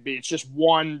case may be. It's just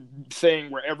one thing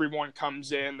where everyone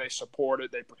comes in, they support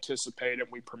it, they participate, and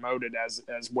we promote it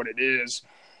as what it is.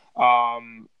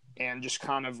 And just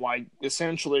kind of like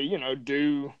essentially,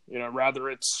 do, rather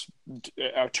it's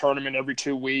a tournament every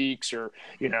 2 weeks or,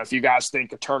 if you guys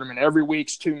think a tournament every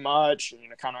week's too much,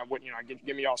 kind of what,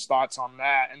 give me y'all's thoughts on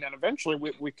that. And then eventually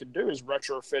what we could do is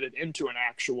retrofit it into an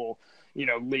actual,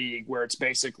 league where it's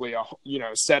basically a,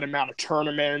 set amount of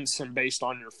tournaments, and based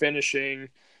on your finishing,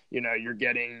 you're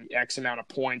getting X amount of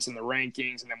points in the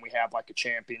rankings. And then we have like a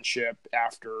championship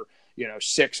after,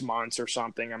 6 months or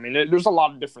something. I mean, there's a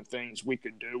lot of different things we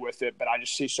could do with it, but I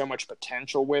just see so much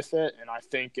potential with it. And I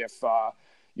think if,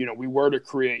 we were to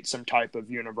create some type of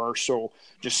universal,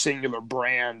 just singular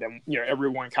brand and,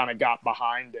 everyone kind of got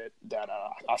behind it, that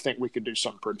I think we could do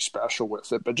something pretty special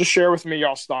with it. But just share with me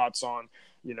y'all's thoughts on,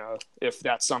 if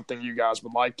that's something you guys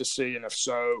would like to see. And if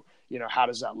so, how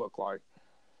does that look like?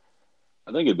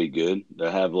 I think it'd be good to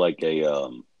have like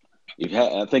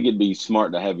I think it'd be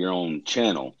smart to have your own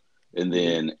channel and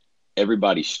then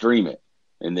everybody stream it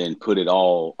and then put it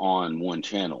all on one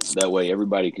channel. That way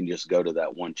everybody can just go to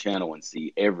that one channel and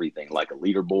see everything, like a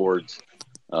leaderboards,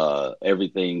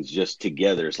 everything's just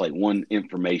together. It's like one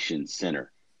information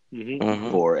center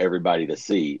for everybody to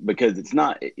see, because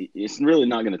it's really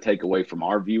not going to take away from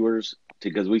our viewers,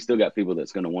 because we still got people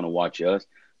that's going to want to watch us.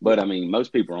 But I mean,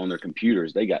 most people are on their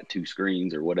computers. They got 2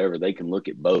 screens or whatever. They can look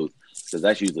at both, because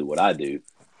that's usually what I do.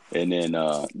 And then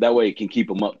that way it can keep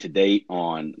them up to date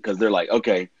on, because they're like,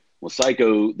 okay, well,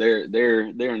 Psycho, they're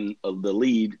in the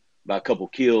lead by a couple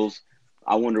kills.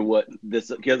 I wonder what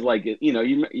this, because like,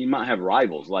 you might have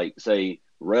rivals, like say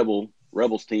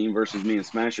Rebels team versus me and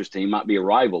Smasher's team might be a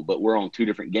rival, but we're on 2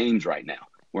 different games right now.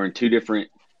 We're in two different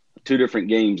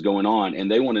games going on, and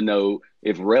they want to know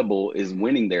if Rebel is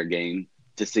winning their game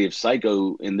to see if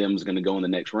Psycho and them is going to go in the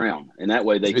next round. And that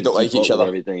way they can don't like each other.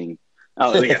 Everything.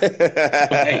 Oh yeah.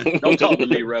 Hey, don't talk to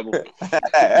me, Rebel.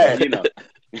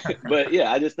 But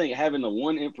yeah, I just think having the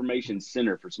one information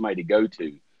center for somebody to go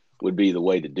to would be the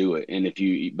way to do it. And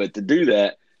but to do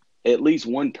that, at least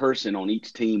one person on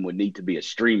each team would need to be a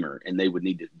streamer, and they would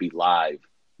need to be live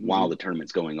while the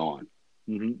tournament's going on.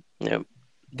 Yep.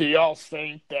 Do y'all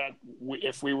think that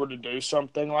if we were to do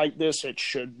something like this, it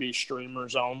should be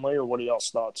streamers only, or what are y'all's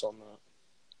thoughts on that?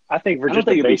 I think I don't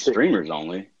think it'd be streamers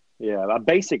only. Yeah, a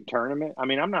basic tournament. I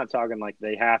mean, I'm not talking like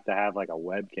they have to have like a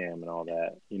webcam and all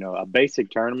that. A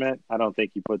basic tournament, I don't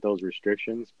think you put those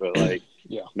restrictions, but like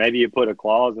maybe you put a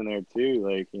clause in there too,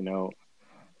 like,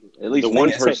 at least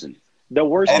one person. The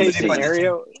worst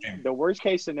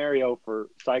case scenario for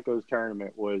Psycho's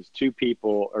tournament was 2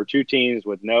 people or 2 teams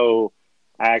with no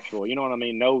actual,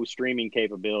 no streaming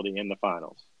capability in the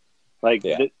finals. Like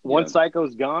once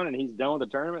Psycho's gone and he's done with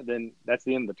the tournament, then that's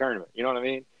the end of the tournament. You know what I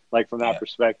mean? Like from that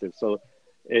perspective. So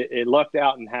it lucked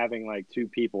out in having like 2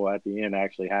 people at the end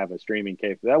actually have a streaming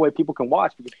capability. That way people can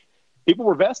watch, because people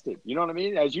were vested. You know what I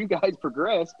mean? As you guys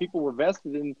progress, people were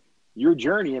vested in your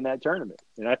journey in that tournament.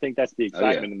 And I think that's the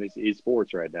excitement in these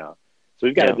esports right now. So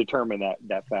we've got to determine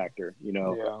that factor,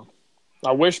 Yeah.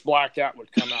 I wish Blackout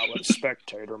would come out with a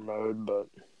spectator mode, but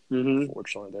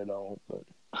unfortunately they don't. But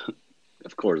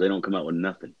of course, they don't come out with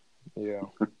nothing. Yeah.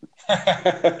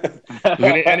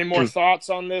 any more thoughts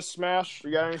on this, Smash?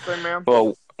 You got anything, man?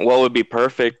 Well, what would be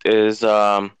perfect is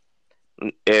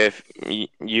if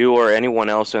you or anyone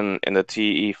else in the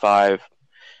TE5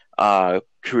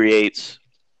 creates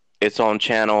its own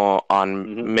channel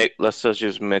on let's just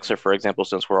use Mixer, for example,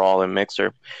 since we're all in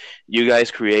Mixer. You guys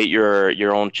create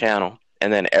your own channel,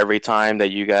 and then every time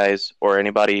that you guys or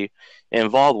anybody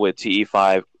involved with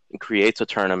TE5 creates a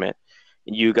tournament,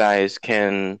 you guys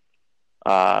can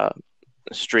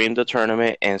stream the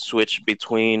tournament and switch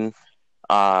between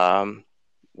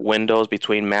windows,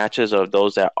 between matches of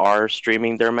those that are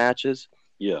streaming their matches.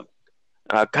 Yeah.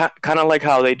 Kind of like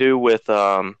how they do with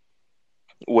Boom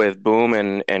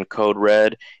and Code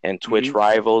Red and Twitch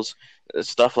Rivals,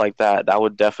 stuff like that. That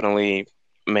would definitely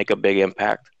make a big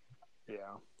impact.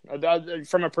 Yeah.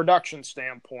 From a production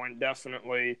standpoint,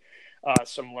 definitely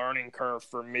some learning curve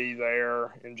for me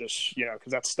there, and just,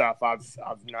 because that's stuff I've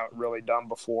not really done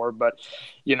before. But,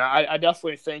 I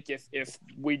definitely think if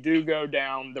we do go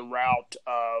down the route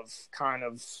of kind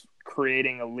of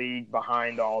creating a league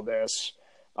behind all this,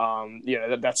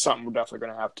 that's something we're definitely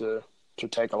going to have to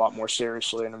take a lot more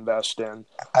seriously and invest in.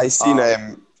 I seen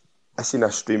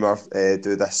a streamer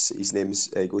do this. His name's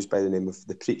goes by the name of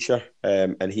The Preacher,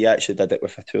 and he actually did it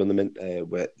with a tournament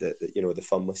with the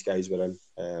Funless guys were in,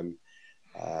 and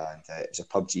it was a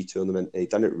PUBG tournament. And he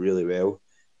done it really well,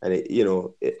 and it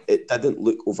didn't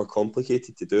look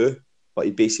overcomplicated to do, but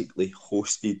he basically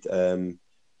hosted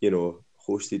the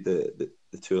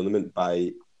tournament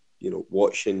by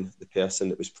watching the person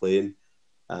that was playing.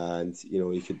 And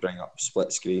you could bring up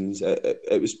split screens.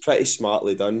 It was pretty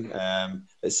smartly done.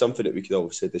 It's something that we could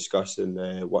obviously discuss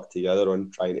and work together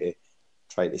on trying to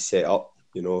set up.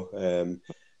 He had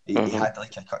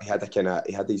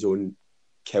his own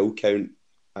kill count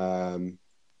on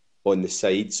the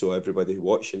side, so everybody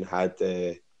watching had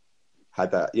an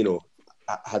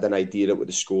idea of what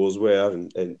the scores were,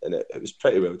 and it was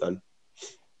pretty well done.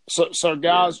 So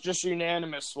guys, just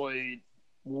unanimously.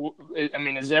 I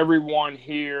mean, is everyone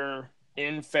here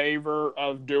in favor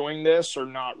of doing this or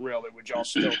not really? Would y'all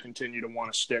still continue to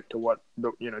want to stick to what,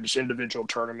 just individual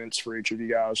tournaments for each of you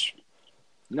guys?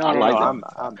 No, I'm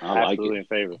absolutely in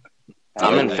favor.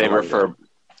 I'm in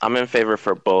favor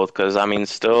for both because, I mean,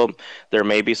 still there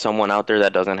may be someone out there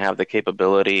that doesn't have the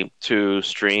capability to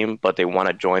stream, but they want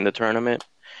to join the tournament.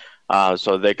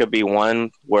 So there could be one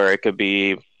where it could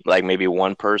be like maybe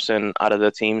one person out of the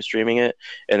team streaming it,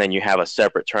 and then you have a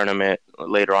separate tournament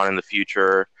later on in the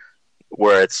future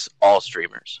where it's all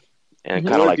streamers and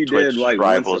kind of like Twitch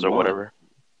rivals or whatever.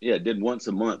 Yeah, once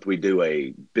a month we do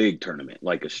a big tournament,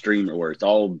 like a streamer where it's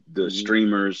all the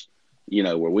streamers,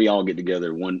 where we all get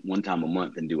together one time a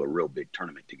month and do a real big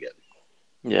tournament together.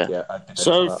 Yeah.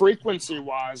 So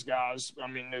frequency-wise, guys, I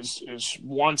mean, is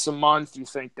once a month? You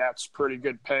think that's pretty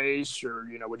good pace, or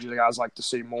would you guys like to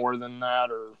see more than that,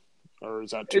 or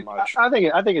is that too much? I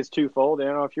think it's twofold.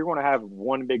 If you're going to have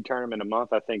one big tournament a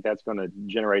month, I think that's going to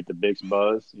generate the biggest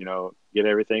buzz. Get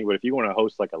everything. But if you want to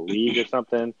host like a league or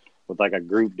something with like a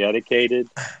group dedicated,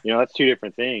 that's two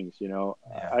different things.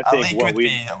 I think what we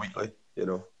be a weekly.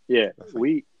 Yeah,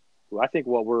 I think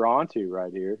what we're onto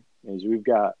right here is we've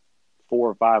got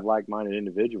 4 or 5 like-minded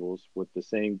individuals with the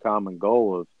same common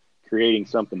goal of creating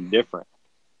something different.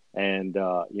 And,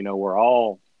 we're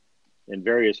all in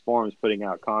various forms putting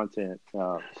out content,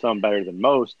 some better than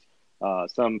most,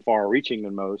 some far-reaching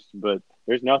than most. But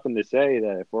there's nothing to say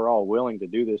that if we're all willing to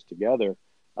do this together,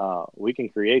 we can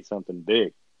create something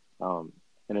big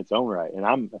in its own right. And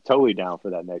I'm totally down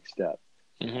for that next step.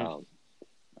 Mm-hmm.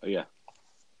 Yeah.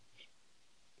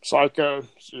 Psycho,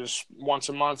 is once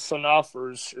a month enough,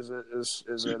 or is it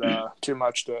too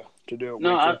much to do it?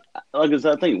 No,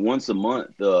 I think once a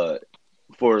month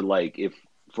for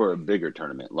a bigger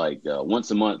tournament, once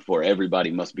a month for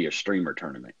everybody must be a streamer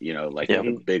tournament,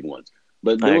 the big ones.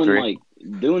 But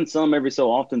doing some every so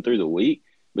often through the week,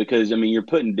 because you're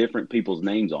putting different people's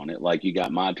names on it. Like you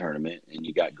got my tournament and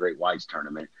you got Great White's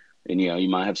tournament, and you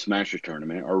might have Smashers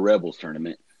tournament or Rebels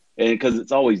tournament, and because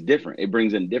it's always different, it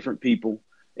brings in different people.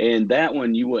 And that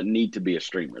one, you wouldn't need to be a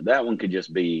streamer. That one could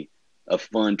just be a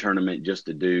fun tournament just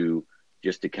to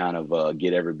kind of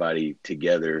get everybody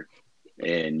together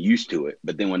and used to it.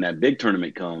 But then when that big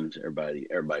tournament comes, everybody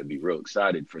be real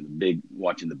excited for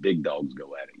watching the big dogs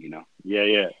go at it,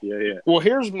 Yeah. Well,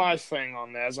 here's my thing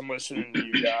on that as I'm listening to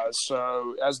you guys.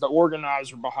 So as the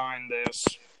organizer behind this,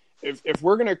 if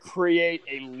we're going to create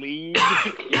a league,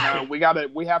 we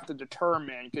have to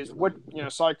determine, because what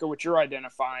Psycho, what you're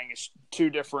identifying is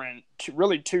two different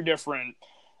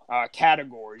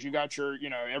categories. You got your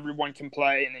everyone can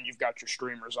play, and then you've got your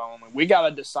streamers only. We got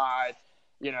to decide.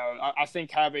 I think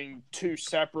having 2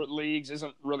 separate leagues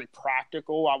isn't really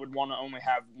practical. I would want to only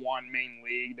have one main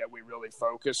league that we really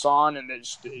focus on,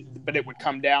 but it would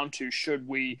come down to, should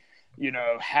we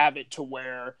have it to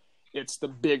where it's the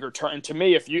bigger turn. And to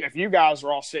me, if you guys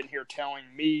are all sitting here telling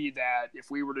me that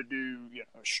if we were to do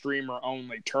a streamer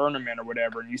only tournament or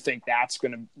whatever, and you think that's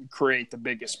going to create the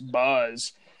biggest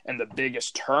buzz and the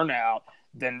biggest turnout,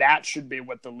 then that should be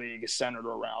what the league is centered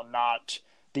around, not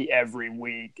the every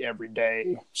week, every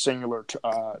day singular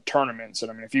tournaments. And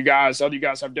I mean, if you guys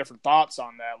have different thoughts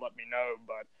on that, let me know.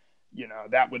 But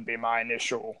that would be my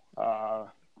initial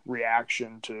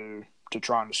reaction to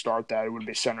trying to start that. It would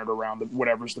be centered around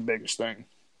whatever's the biggest thing.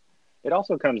 It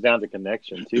also comes down to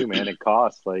connection too, man. It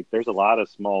costs. There's a lot of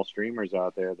small streamers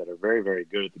out there that are very, very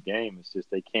good at the game. It's just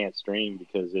they can't stream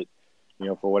because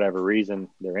for whatever reason,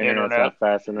 their internet's not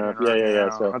fast enough. Yeah.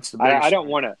 So I don't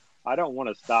want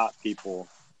to stop people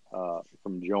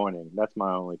from joining. That's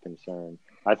my only concern.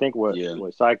 I think what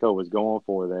Psycho was going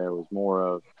for there was more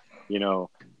of,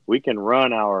 we can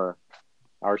run our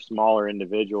smaller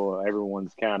individual,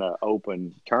 everyone's kind of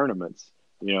open tournaments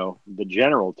the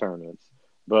general tournaments,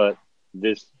 but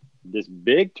this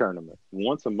big tournament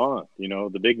once a month,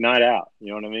 the big night out, you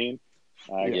know what I mean?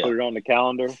 You put it on the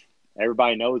calendar.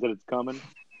 Everybody knows that it's coming.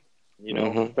 You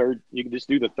can just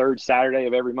do the third Saturday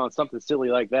of every month, something silly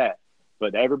like that.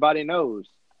 But everybody knows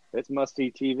it's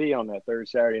must-see TV on that third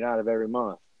Saturday night of every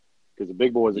month because the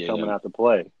big boys are coming out to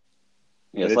play.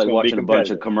 Yeah, it's like watching a bunch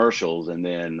of commercials and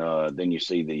then you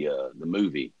see the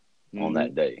movie on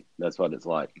that day. That's what it's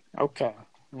like. Okay.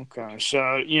 So,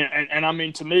 and I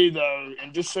mean, to me, though,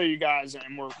 and just so you guys,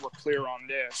 and we're clear on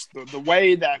this, the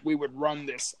way that we would run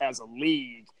this as a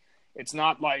league, it's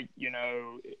not like,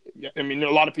 I mean,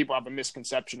 a lot of people have a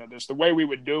misconception of this. The way we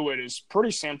would do it is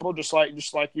pretty simple, just like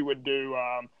you would do,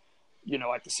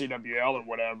 like the CWL or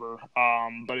whatever.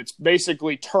 But it's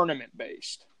basically tournament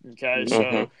based. Okay.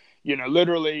 So,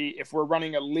 literally if we're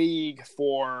running a league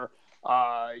for,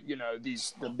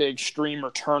 the big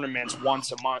streamer tournaments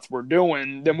once a month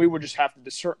then we would just have to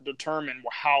determine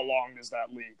how long does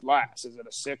that league last? Is it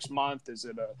a 6 month? Is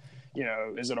it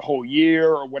a whole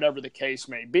year or whatever the case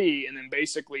may be? And then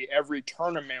basically every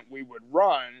tournament we would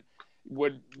run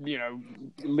would,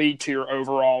 lead to your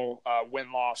overall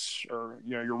win-loss or,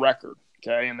 your record.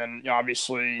 Okay. And then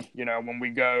obviously, when we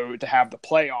go to have the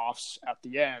playoffs at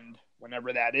the end,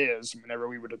 whenever that is, whenever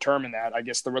we would determine that, I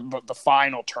guess the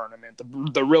final tournament,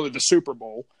 the Super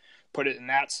Bowl, put it in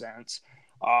that sense,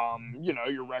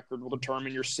 your record will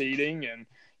determine your seeding. And,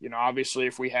 obviously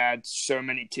if we had so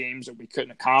many teams that we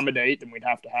couldn't accommodate, then we'd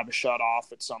have to have a shut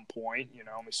off at some point.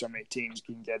 Only so many teams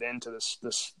can get into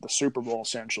the Super Bowl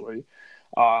essentially.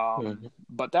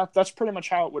 But that's pretty much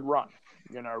how it would run,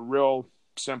 real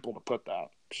simple to put that.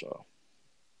 So.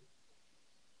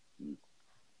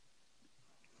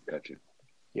 Gotcha.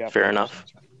 Yeah. Fair enough.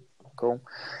 Cool.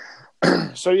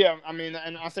 So yeah, I mean,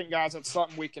 and I think guys, that's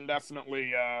something we can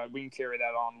definitely we can carry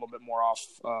that on a little bit more off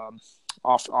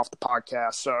the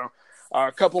podcast. So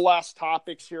a couple last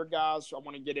topics here, guys. I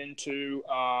want to get into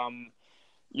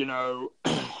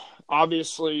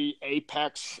obviously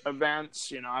Apex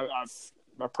events. I've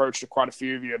approached quite a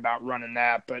few of you about running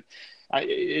that, but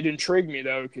it intrigued me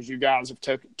though because you guys have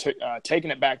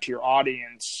taken it back to your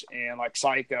audience, and like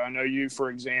Psycho, I know you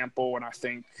for example, and I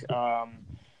think I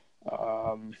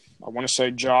want to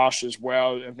say Josh as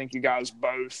well. I think you guys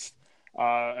both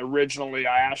originally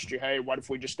I asked you, hey, what if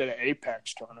we just did an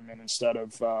Apex tournament instead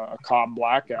of a COD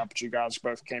Blackout? But you guys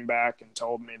both came back and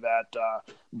told me that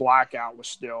Blackout was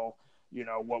still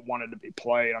what wanted to be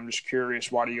played. I'm just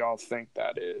curious, why do y'all think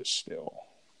that is still?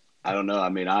 I don't know. I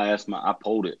mean, I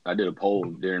polled it. I did a poll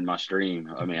during my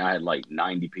stream. I mean, I had like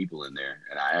 90 people in there,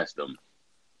 and I asked them,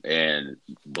 and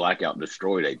Blackout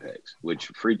destroyed Apex,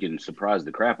 which freaking surprised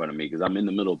the crap out of me because I'm in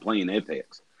the middle of playing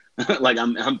Apex. Like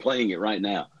I'm playing it right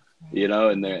now,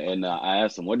 and I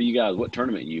asked them, what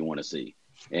tournament do you want to see?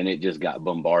 And it just got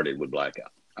bombarded with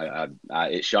Blackout.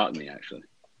 It shocked me, actually.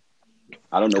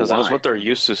 I don't know why. Because that's what they're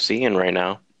used to seeing right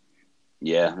now.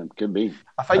 Yeah, it could be.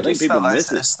 I think people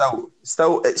miss it. It's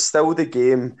still the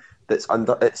game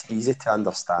it's easy to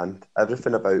understand.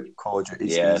 Everything about Call of Duty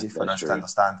is easy for us to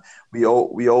understand. We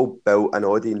all built an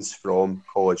audience from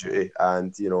Call of Duty,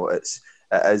 and it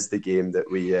is the game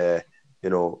that we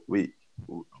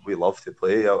love to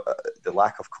play. The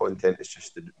lack of content is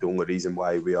just the only reason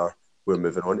why we're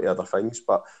moving on to other things.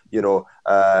 But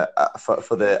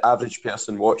for the average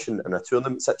person watching in a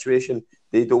tournament situation,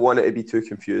 they don't want it to be too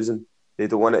confusing. They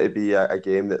don't want it to be a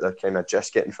game that they're kind of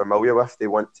just getting familiar with. They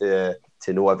want to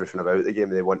know everything about the game.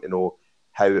 They want to know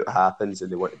how it happens,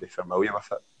 and they want to be familiar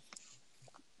with it.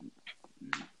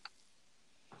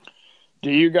 Do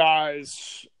you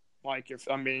guys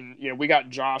we got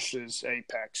Josh's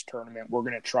Apex tournament we're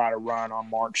going to try to run on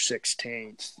March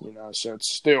 16th, so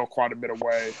it's still quite a bit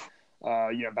away,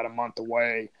 about a month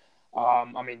away.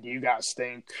 Do you guys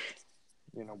think,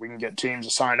 we can get teams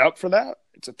to sign up for that?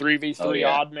 It's a 3v3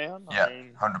 odd man. Yeah,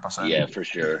 100%. Yeah, for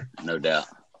sure. No doubt.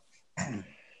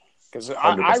 Because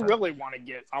I really want to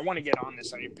get on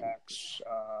this Apex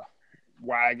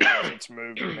wagon as it's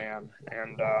moving, man.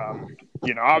 And,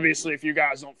 obviously if you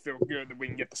guys don't feel good that we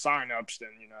can get the sign-ups, then,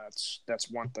 that's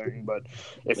one thing. But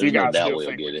if There's you guys no still we'll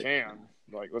think we it. can,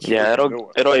 let's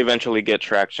it'll eventually get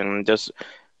traction. Just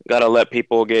gotta let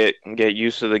people get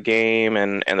used to the game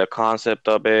and the concept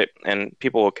of it, and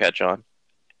people will catch on.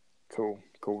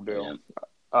 Cool deal.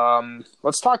 Yeah.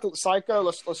 Let's talk Psycho.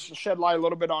 Let's shed light a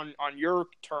little bit on your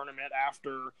tournament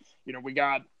after we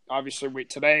got obviously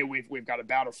today we've got a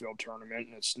Battlefield tournament,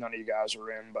 and it's none of you guys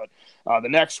are in. But the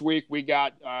next week we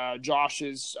got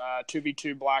Josh's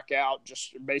 2v2 blackout.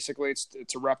 Just basically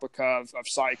it's a replica of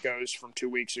Psycho's from 2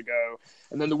 weeks ago,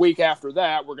 and then the week after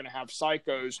that we're going to have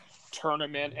Psycho's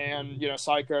tournament. And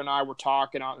Psycho and I were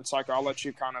talking, and Psycho, I'll let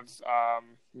you kind of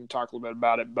talk a little bit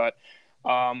about it, but.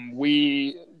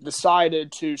 We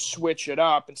decided to switch it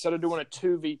up. Instead of doing a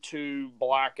 2v2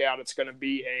 blackout, it's going to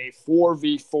be a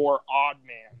 4v4 odd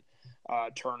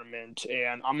man tournament.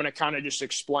 And I'm going to kind of just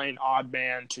explain odd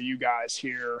man to you guys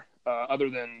here, other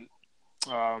than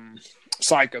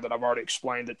Psycho that I've already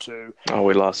explained it to. Oh,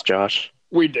 we lost Josh.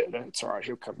 We did. It's all right.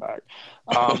 He'll come back.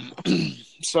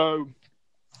 So,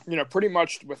 pretty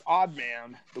much with odd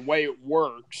man, the way it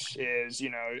works is,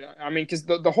 because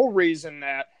the whole reason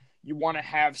that you want to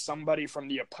have somebody from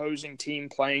the opposing team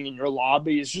playing in your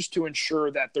lobby is just to ensure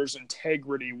that there's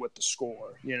integrity with the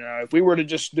score. If we were to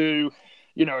just do,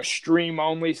 a stream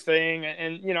only thing,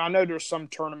 and I know there's some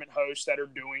tournament hosts that are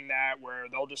doing that where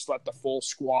they'll just let the full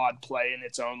squad play in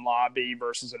its own lobby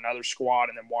versus another squad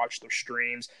and then watch their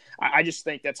streams. I just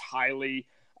think that's highly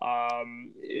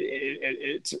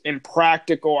it's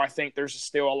impractical. I think there's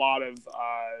still a lot of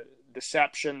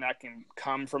deception that can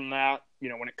come from that,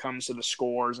 when it comes to the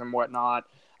scores and whatnot.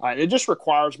 It just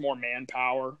requires more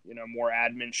manpower, more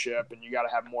adminship, and you got to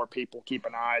have more people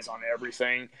keeping eyes on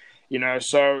everything,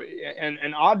 So,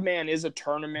 and Odd Man is a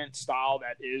tournament style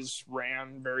that is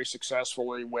ran very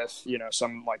successfully with,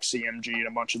 some like CMG and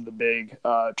a bunch of the big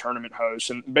tournament hosts.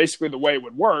 And basically the way it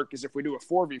would work is if we do a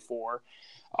 4v4,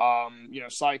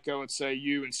 Psycho, let's say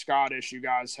you and Scottish, you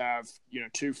guys have,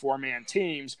 2 4-man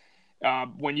teams.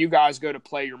 When you guys go to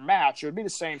play your match, it would be the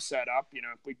same setup.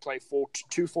 If we play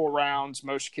two full rounds,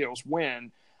 most kills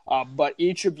win. But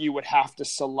each of you would have to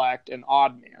select an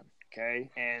odd man, okay?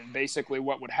 And basically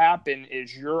what would happen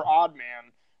is your odd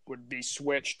man would be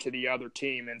switched to the other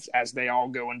team as they all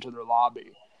go into their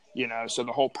lobby. So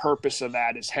the whole purpose of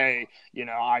that is, hey,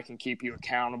 I can keep you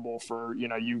accountable for,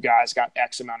 you guys got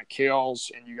X amount of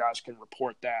kills, and you guys can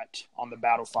report that on the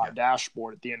Battle5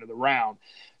 dashboard at the end of the round.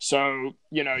 So,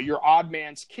 your odd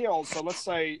man's kills. So let's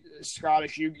say,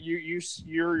 Scottish, you're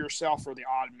yourself for the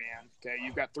odd man. Okay,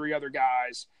 you've got 3 other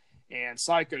guys, and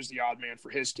Psycho's the odd man for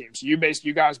his team. So you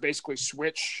guys basically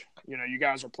switch. You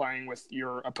guys are playing with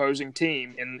your opposing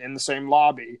team in the same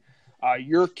lobby.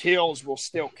 Your kills will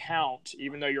still count,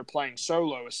 even though you're playing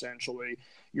solo. Essentially,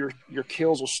 your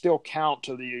kills will still count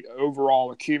to the overall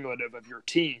accumulative of your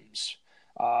teams.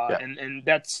 And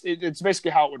it's basically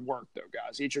how it would work, though,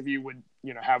 guys. Each of you would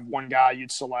have one guy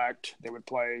you'd select. They would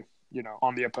play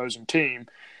on the opposing team.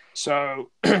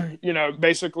 So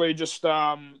basically just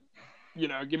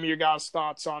give me your guys'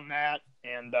 thoughts on that,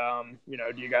 and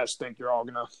do you guys think you're all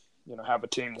gonna have a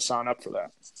team to sign up for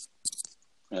that?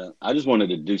 I just wanted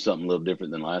to do something a little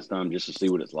different than last time, just to see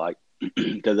what it's like.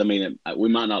 Because we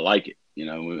might not like it.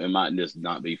 It might just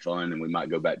not be fun, and we might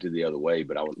go back to the other way.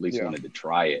 But I at least wanted to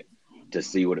try it to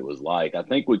see what it was like. I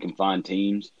think we can find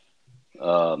teams.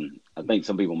 I think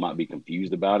some people might be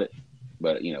confused about it,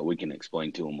 but we can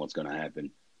explain to them what's going to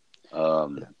happen.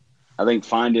 I think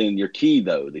finding your key,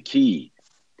 though, the key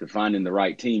to finding the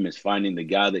right team is finding the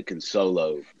guy that can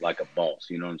solo like a boss.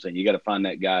 You know what I'm saying? You got to find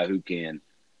that guy who can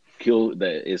kill,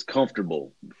 that is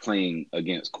comfortable playing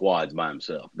against quads by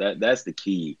himself. That's the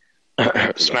key.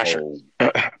 Smasher.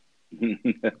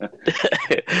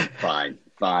 Fine.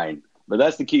 But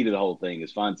that's the key to the whole thing,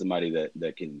 is find somebody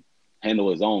that can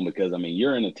handle his own, because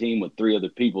you're in a team with 3 other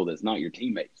people that's not your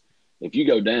teammates. If you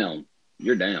go down,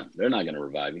 you're down. They're not going to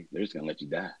revive you. They're just going to let you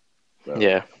die. So,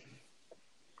 yeah.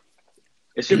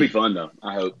 It should be fun, though.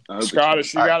 I hope.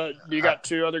 Scottish, you got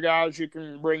 2 other guys you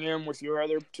can bring in with your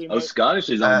other teammates? Oh, Scottish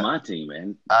is on my team,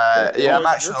 man. I'm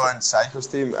actually on Psycho's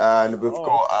team, and we've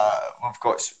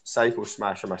got Psycho,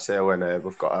 Smasher, myself, and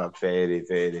we've got a very,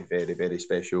 very, very, very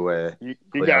special. You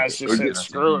guys just said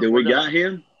screw it. Do we got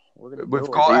him? We've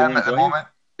got him at the moment.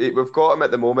 We've got him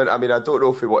at the moment. I mean, I don't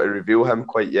know if we want to reveal him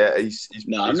quite yet.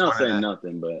 I'm not saying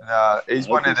nothing, but he's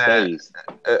one of the.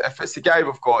 If it's the guy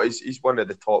we've got, he's one of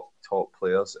the top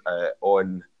players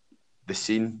on the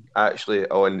scene. Actually,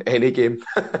 on any game,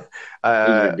 he's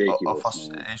ridiculous.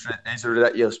 He's a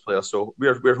ridiculous player. So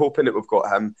we're hoping that we've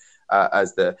got him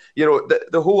as the.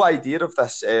 The whole idea of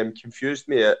this confused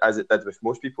me, as it did with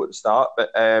most people at the start,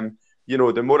 but.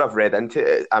 The more I've read into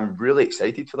it, I'm really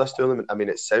excited for this tournament. I mean,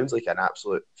 it sounds like an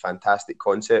absolute fantastic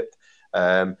concept.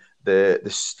 The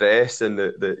stress and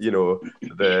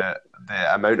the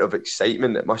amount of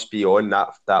excitement that must be on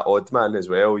that odd man as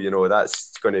well.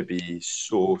 That's going to be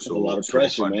so a lot of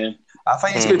pressure, fun. man. I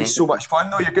think it's going to be so much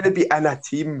fun, though. You're going to be in a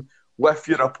team with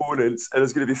your opponents, and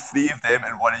there's going to be 3 of them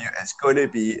and 1 of you. It's going to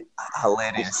be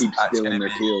hilarious. Just keep stealing their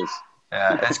kills.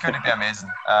 Yeah, it's going to be amazing.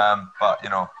 But, you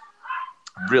know,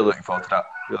 I'm really looking forward to that.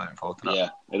 Yeah,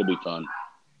 it'll be fun.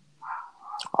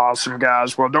 Awesome,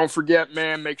 guys. Well, don't forget,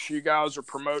 man, make sure you guys are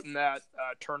promoting that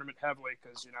tournament heavily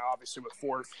because, you know, obviously with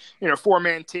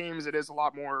 4-man teams, it is a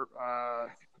lot more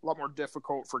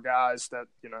difficult for guys that,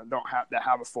 you know, don't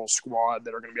have a full squad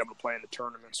that are going to be able to play in the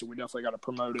tournament. So we definitely got to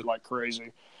promote it like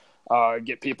crazy,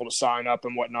 get people to sign up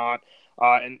and whatnot.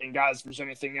 And guys, if there's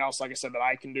anything else, like I said, that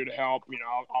I can do to help, you know,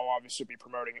 I'll obviously be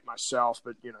promoting it myself,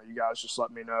 but, you know, you guys just let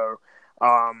me know.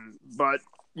 But,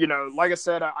 you know, like I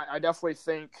said, I definitely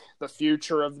think the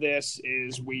future of this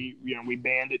is we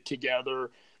band it together,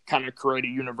 kind of create a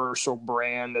universal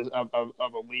brand of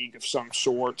a league of some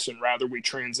sorts, and rather we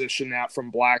transition that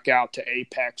from Blackout to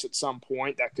Apex at some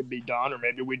point. That could be done, or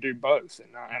maybe we do both,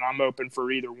 and I'm open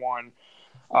for either one.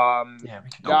 We can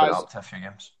open it up to a few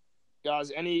games.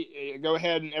 Guys, go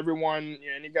ahead and everyone,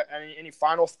 any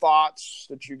final thoughts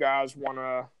that you guys want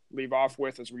to leave off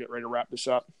with as we get ready to wrap this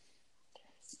up?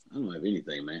 I don't have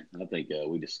anything, man. I think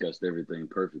we discussed everything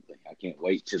perfectly. I can't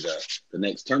wait to the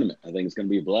next tournament. I think it's going to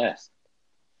be a blast.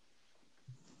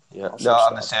 Yeah,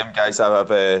 I'm the same, guys. I've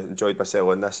enjoyed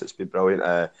myself in this. It's been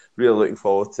brilliant. Really looking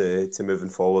forward to moving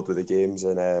forward with the games,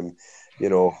 and you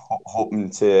know, hoping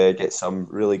to get some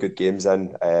really good games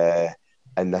in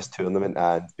this tournament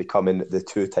and becoming the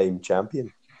 2-time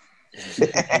champion.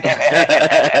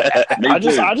 I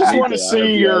just want to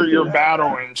see your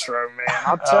battle intro, man.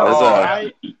 I'll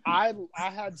tell you, I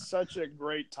had such a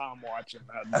great time watching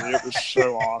that, dude. It was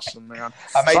so awesome, man.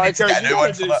 Psycho, you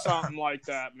gotta do something like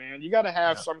that, man. You gotta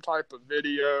have some type of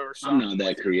video or something. I'm not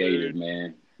that creative,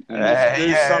 man.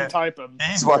 Some type of.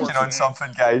 He's working on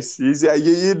something, guys. He's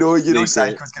you know,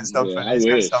 Psycho's got something. Yeah,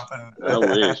 He's got something. I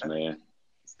wish, man.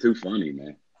 It's too funny,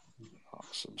 man.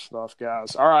 Awesome stuff,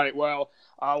 guys. All right, well.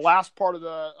 Last part of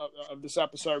this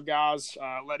episode, guys,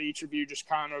 let each of you just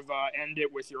kind of end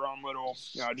it with your own little,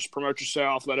 just promote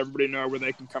yourself, let everybody know where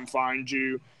they can come find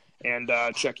you, and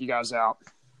check you guys out.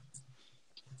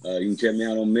 You can check me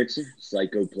out on Mixer,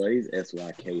 Psycho Plays,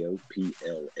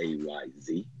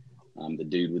 SYKOPLAYZ. I'm the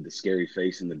dude with the scary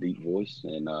face and the deep voice,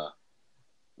 and I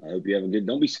hope you have a good.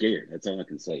 Don't be scared. That's all I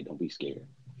can say. Don't be scared.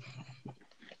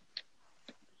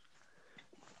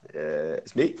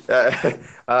 It's me.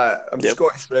 I'm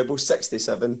Scottish Rebel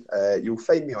 67. You'll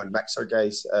find me on Mixer,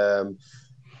 guys.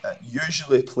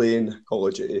 Usually playing Call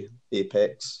of Duty,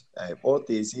 Apex, or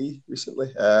DayZ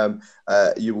recently.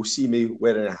 You will see me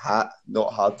wearing a hat,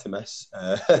 not hard to miss.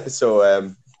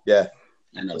 Yeah.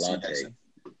 And a latte.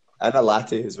 And a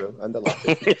latte as well. And a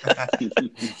latte.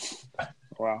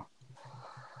 Wow.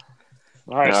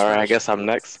 All right, I guess I'm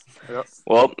next. Yep.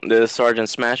 Well, this is Sergeant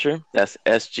Smasher. That's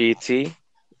SGT.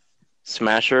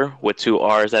 Smasher with 2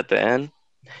 R's at the end.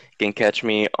 You can catch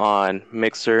me on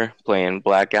Mixer playing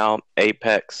Blackout,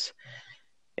 Apex,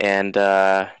 and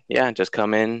just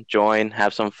come in, join,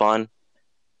 have some fun,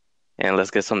 and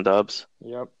let's get some dubs.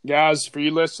 Yep, guys, for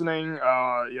you listening,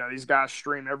 these guys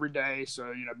stream every day,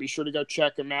 so be sure to go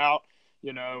check them out.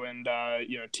 And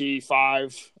T5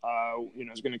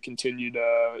 is going to continue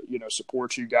to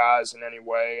support you guys in any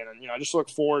way, and I just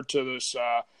look forward to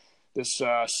this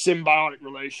symbiotic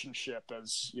relationship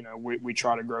as we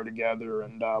try to grow together,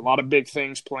 and a lot of big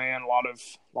things planned, a lot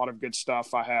of good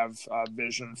stuff. I have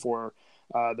vision for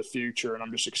the future, and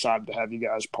I'm just excited to have you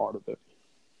guys part of it.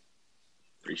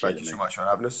 Appreciate Thank you so much for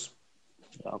having us.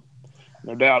 Yeah,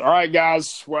 no doubt. All right,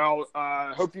 guys. Well,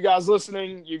 hope you guys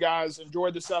listening, you guys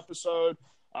enjoyed this episode.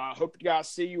 Hope you guys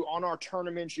see you on our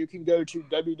tournaments. You can go to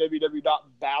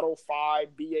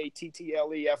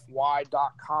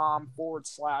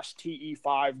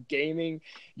www.battlefy.com/TE5 gaming.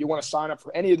 You want to sign up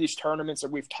for any of these tournaments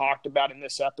that we've talked about in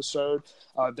this episode.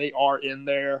 They are in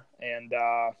there. And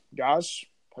guys,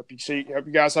 hope you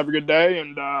guys have a good day,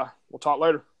 and we'll talk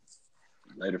later.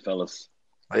 Later, fellas.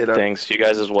 Later. Thanks. You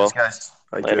guys as well. Thanks,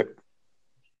 guys. Later.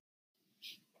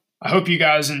 I hope you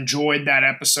guys enjoyed that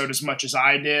episode as much as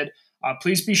I did.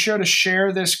 Please be sure to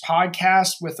share this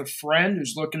podcast with a friend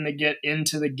who's looking to get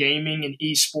into the gaming and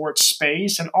esports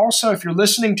space. And also, if you're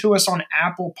listening to us on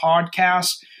Apple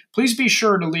Podcasts, please be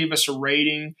sure to leave us a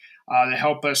rating to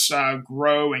help us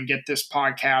grow and get this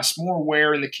podcast more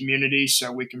aware in the community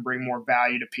so we can bring more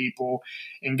value to people.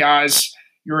 And guys,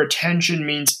 your attention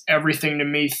means everything to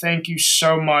me. Thank you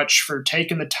so much for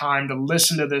taking the time to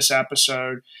listen to this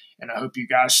episode. And I hope you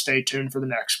guys stay tuned for the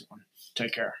next one.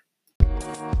 Take care.